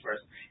nefashos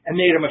first and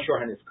made him a shor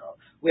haniskal.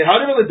 Let's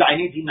have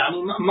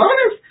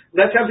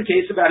the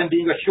case about him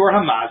being a shor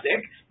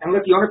hamazik and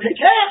let the owner pay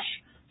cash.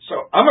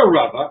 So I'm a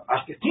Rava.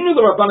 I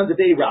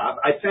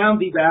found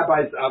the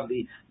rabbis of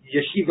the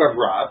Yeshiva of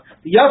Rav,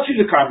 the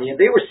Yalshu Karmi,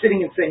 and they were sitting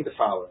and saying the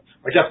following.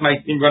 Or just my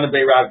in Run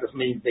Bay Rav just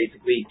means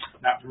basically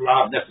not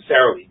Rav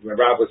necessarily.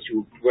 Rav was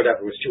too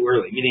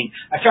early. Meaning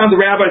I found the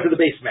rabbis of the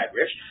base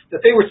Medrash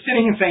that they were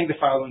sitting and saying the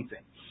following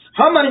thing.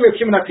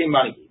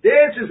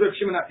 This is Rav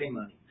Shimon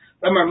HaTeimani.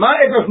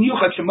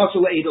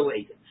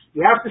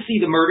 You have to see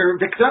the murder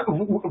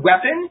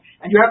weapon,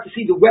 and you have to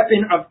see the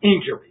weapon of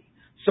injury.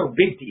 So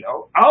big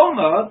deal.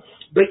 Alma,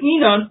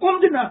 be'inan,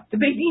 umdana. The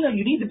beidina,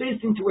 you need the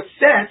basin to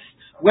assess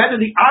whether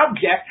the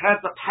object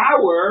has the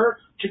power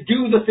to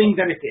do the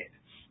thing that it did.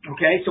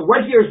 Okay, so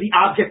what here is the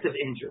object of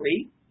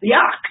injury? The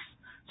ox.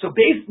 So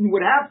basin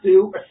would have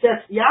to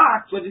assess the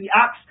ox, whether the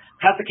ox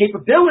has the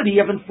capability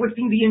of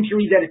inflicting the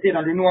injury that it did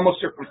under normal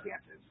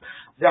circumstances.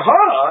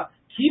 Zaha,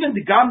 even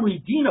the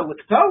gamri dina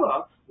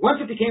liktala. Once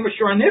it became a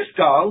shor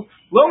haniskal,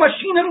 lo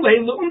mashinan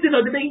le lo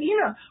umdina de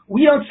beidina.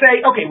 We don't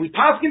say, okay, we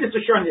paskin it's a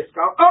shor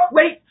haniskal. Oh,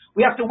 wait,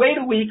 we have to wait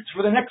a week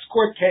for the next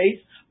court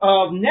case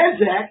of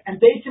nezek,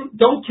 and Basin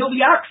don't kill the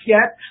ox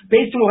yet.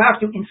 Basin will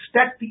have to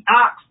inspect the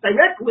ox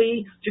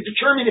directly to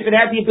determine if it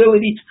had the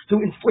ability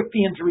to inflict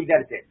the injury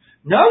that it did.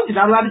 No, you're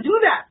not allowed to do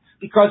that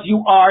because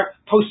you are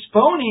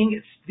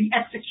postponing the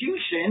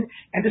execution.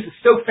 And this is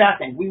so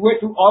fascinating. We went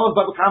through all of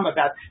Bava Kamma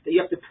about that you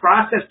have to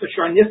process the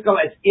Shor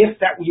Niskal as if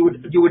that you would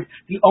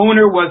the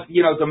owner was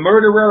the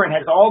murderer and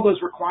has all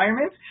those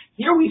requirements.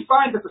 Here we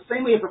find that the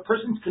same way if a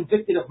person's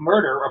convicted of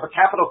murder or of a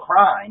capital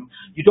crime,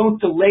 you don't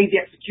delay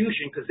the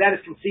execution because that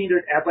is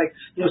considered as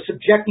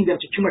subjecting them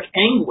to too much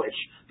anguish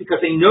because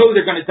they know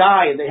they're going to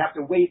die and they have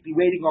to be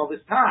waiting all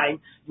this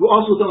time. You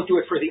also don't do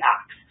it for the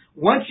ox.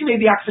 Once you made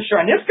the ox a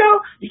Shor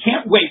Niskal, you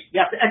can't wait. You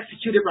have to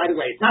execute it right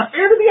away. It's not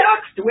fair to the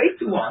ox to wait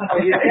too long.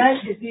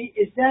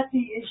 Is that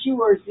the issue,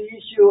 or is the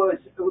issue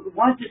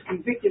once it's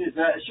convicted as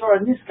a Shor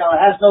Niskal,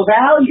 it has no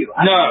value?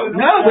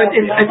 But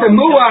it's a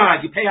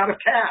muad. You pay out of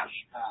cash.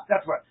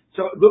 That's what.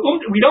 So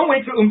we don't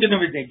wait for Umdin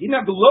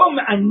Medina. Below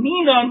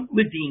Aninon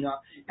Ledina,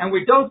 and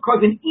we don't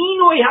cause an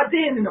Inoi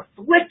Hadin, an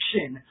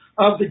affliction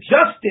of the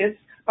justice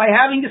by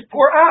having this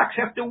poor ox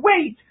have to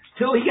wait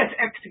till he gets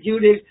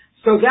executed.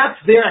 So that's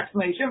their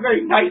explanation, a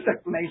very nice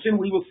explanation.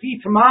 We will see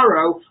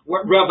tomorrow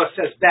what Rabbi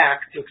says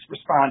back to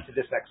respond to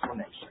this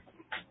explanation.